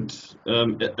 you would,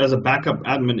 as a backup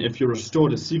admin, if you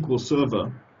restored a SQL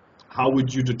server, how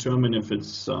would you determine if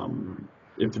it's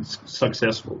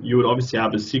successful? You would obviously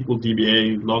have a SQL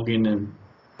DBA log in and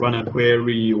run a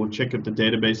query or check if the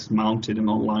database is mounted and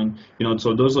online. You know,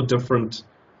 so those are different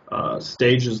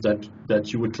stages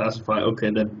that you would classify.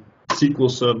 Okay, that SQL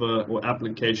server or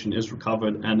application is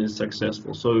recovered and is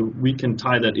successful. So we can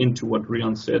tie that into what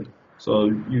Rian said.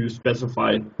 So you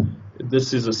specify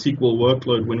this is a SQL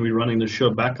workload when we're running the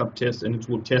Sure backup test, and it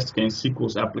will test against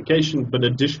SQL's application. But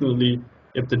additionally,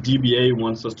 if the DBA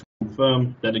wants us to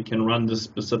confirm that it can run this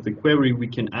specific query, we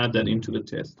can add that into the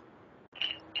test.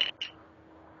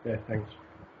 Yeah, thanks.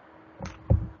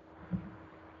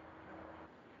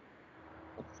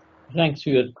 Thanks for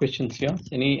your questions, Sias.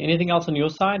 Anything else on your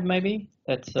side, maybe,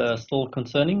 that's still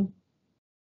concerning?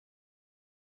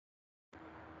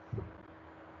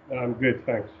 I'm good,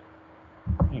 thanks.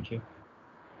 Thank you.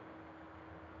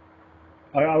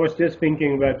 I was just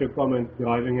thinking about your comment,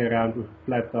 driving around with a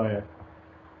flat tire.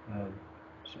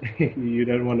 You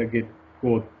don't want to get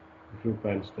caught with your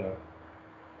pants down.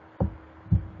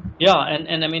 Yeah,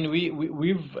 and I mean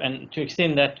we've and to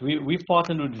extend that we've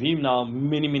partnered with Veeam now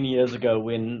many years ago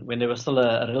when they were still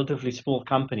a relatively small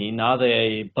company. Now they're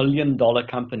a billion-dollar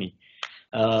company.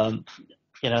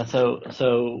 You know,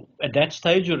 so at that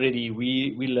stage already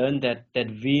we learned that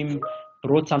Veeam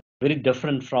brought something very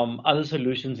different from other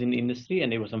solutions in the industry,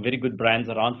 and there were some very good brands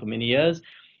around for many years.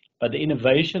 But the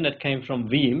innovation that came from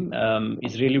Veeam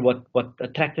is really what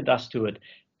attracted us to it,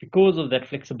 because of that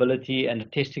flexibility and the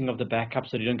testing of the backup,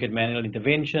 so you don't get manual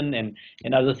intervention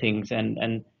and other things,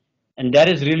 and that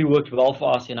has really worked well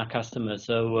for us and our customers.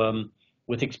 So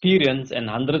with experience and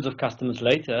hundreds of customers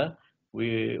later,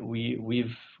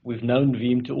 we've known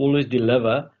Veeam to always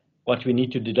deliver what we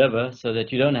need to deliver, so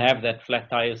that you don't have that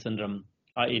flat tire syndrome,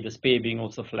 i.e. the spare being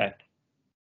also flat.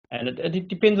 And it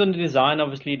depends on the design,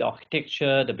 obviously, the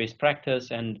architecture, the best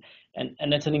practice, and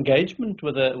it's an engagement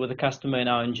with the customer and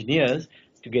our engineers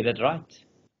to get it right.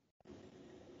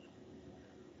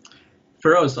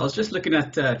 Feroz, I was just looking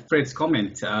at Fred's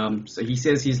comment. So he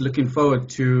says he's looking forward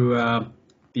to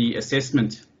the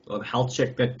assessment or the health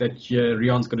check that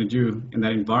Rian's going to do in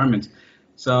that environment.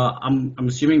 So I'm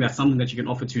assuming that's something that you can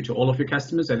offer to all of your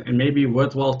customers, and maybe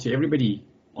worthwhile to everybody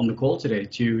on the call today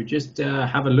to just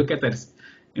have a look at that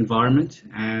environment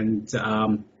and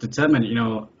determine, you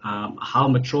know, how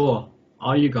mature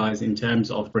are you guys in terms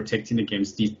of protecting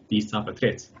against these type of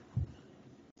threats.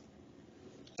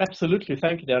 Absolutely,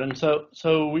 thank you, Darren.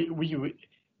 So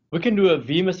we can do a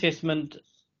Veeam assessment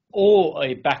or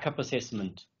a backup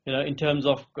assessment, you know, in terms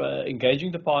of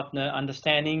engaging the partner,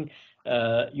 understanding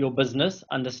your business,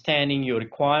 understanding your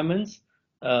requirements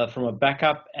from a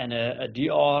backup and a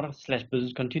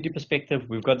DR/business continuity perspective.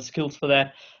 We've got the skills for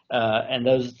that, and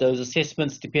those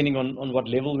assessments, depending on what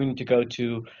level we need to go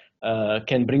to,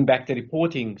 can bring back the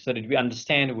reporting so that we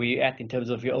understand where you're at in terms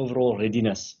of your overall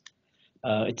readiness.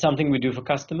 It's something we do for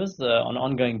customers on an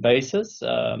ongoing basis,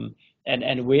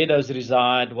 and where those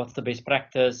reside, what's the best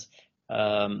practice,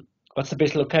 what's the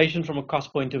best location from a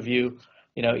cost point of view.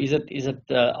 You know, is it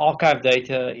archive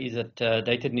data? Is it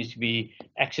data that needs to be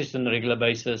accessed on a regular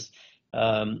basis?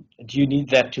 Do you need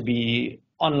that to be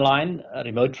online,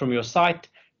 remote from your site,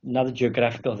 another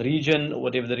geographical region, or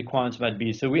whatever the requirements might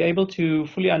be? So we're able to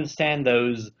fully understand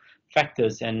those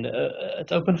factors, and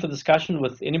it's open for discussion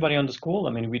with anybody on this call.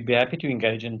 I mean, we'd be happy to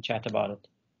engage and chat about it.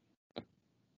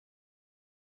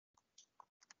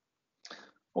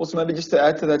 Also, maybe just to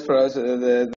add to that for us,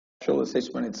 the actual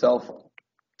assessment itself.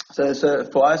 So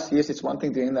for us, yes, it's one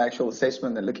thing doing the actual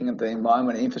assessment and looking at the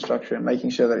environment and infrastructure and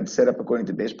making sure that it's set up according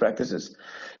to best practices.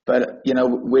 But,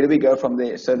 where do we go from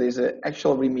there? So there's an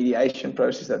actual remediation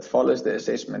process that follows the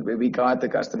assessment where we guide the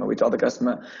customer. We tell the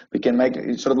customer we can make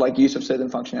sort of like use of certain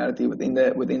functionality within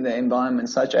the environment,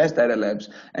 such as data labs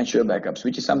and sure backups,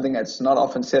 which is something that's not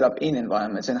often set up in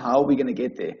environments. And how are we going to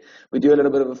get there? We do a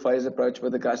little bit of a phase approach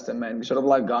with the customer and we sort of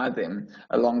like guide them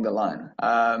along the line.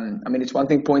 It's one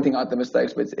thing pointing out the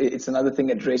mistakes, but it's another thing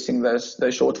addressing those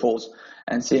shortfalls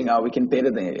and seeing how we can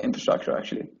better the infrastructure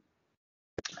actually.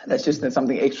 That's just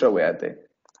something extra we add there.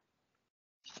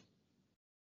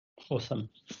 Awesome.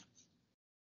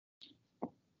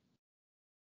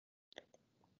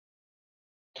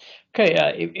 Okay,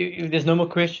 if there's no more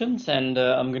questions, and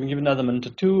I'm going to give another minute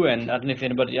or two, and I don't know if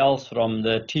anybody else from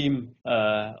the team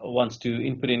wants to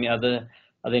input any other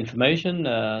information,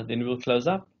 then we'll close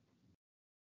up.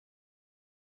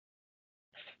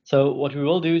 So what we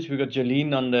will do is we've got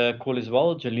Jolene on the call as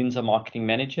well. Jolene's a marketing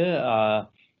manager.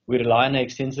 We rely on her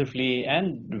extensively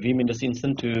and Veeam in this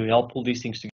instant to help pull these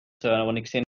things together. So I want to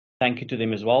extend thank you to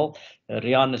them as well.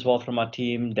 Rian as well from our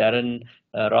team, Darren,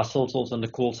 Russell's also on the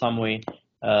call somewhere.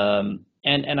 And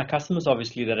our customers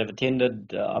obviously that have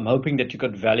attended, I'm hoping that you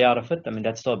got value out of it. I mean,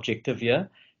 that's the objective here.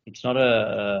 It's not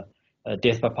a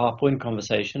death by PowerPoint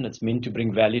conversation. It's meant to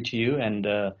bring value to you and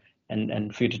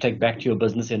for you to take back to your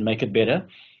business and make it better.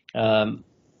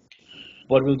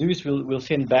 What we'll do is we'll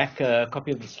send back a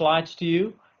copy of the slides to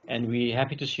you, and we're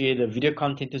happy to share the video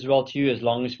content as well to you, as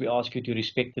long as we ask you to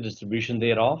respect the distribution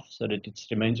thereof so that it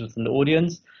remains within the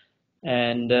audience,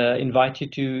 and invite you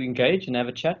to engage and have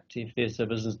a chat if there's a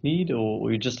business need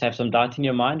or you just have some doubt in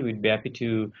your mind. We'd be happy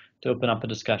to open up a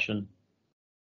discussion.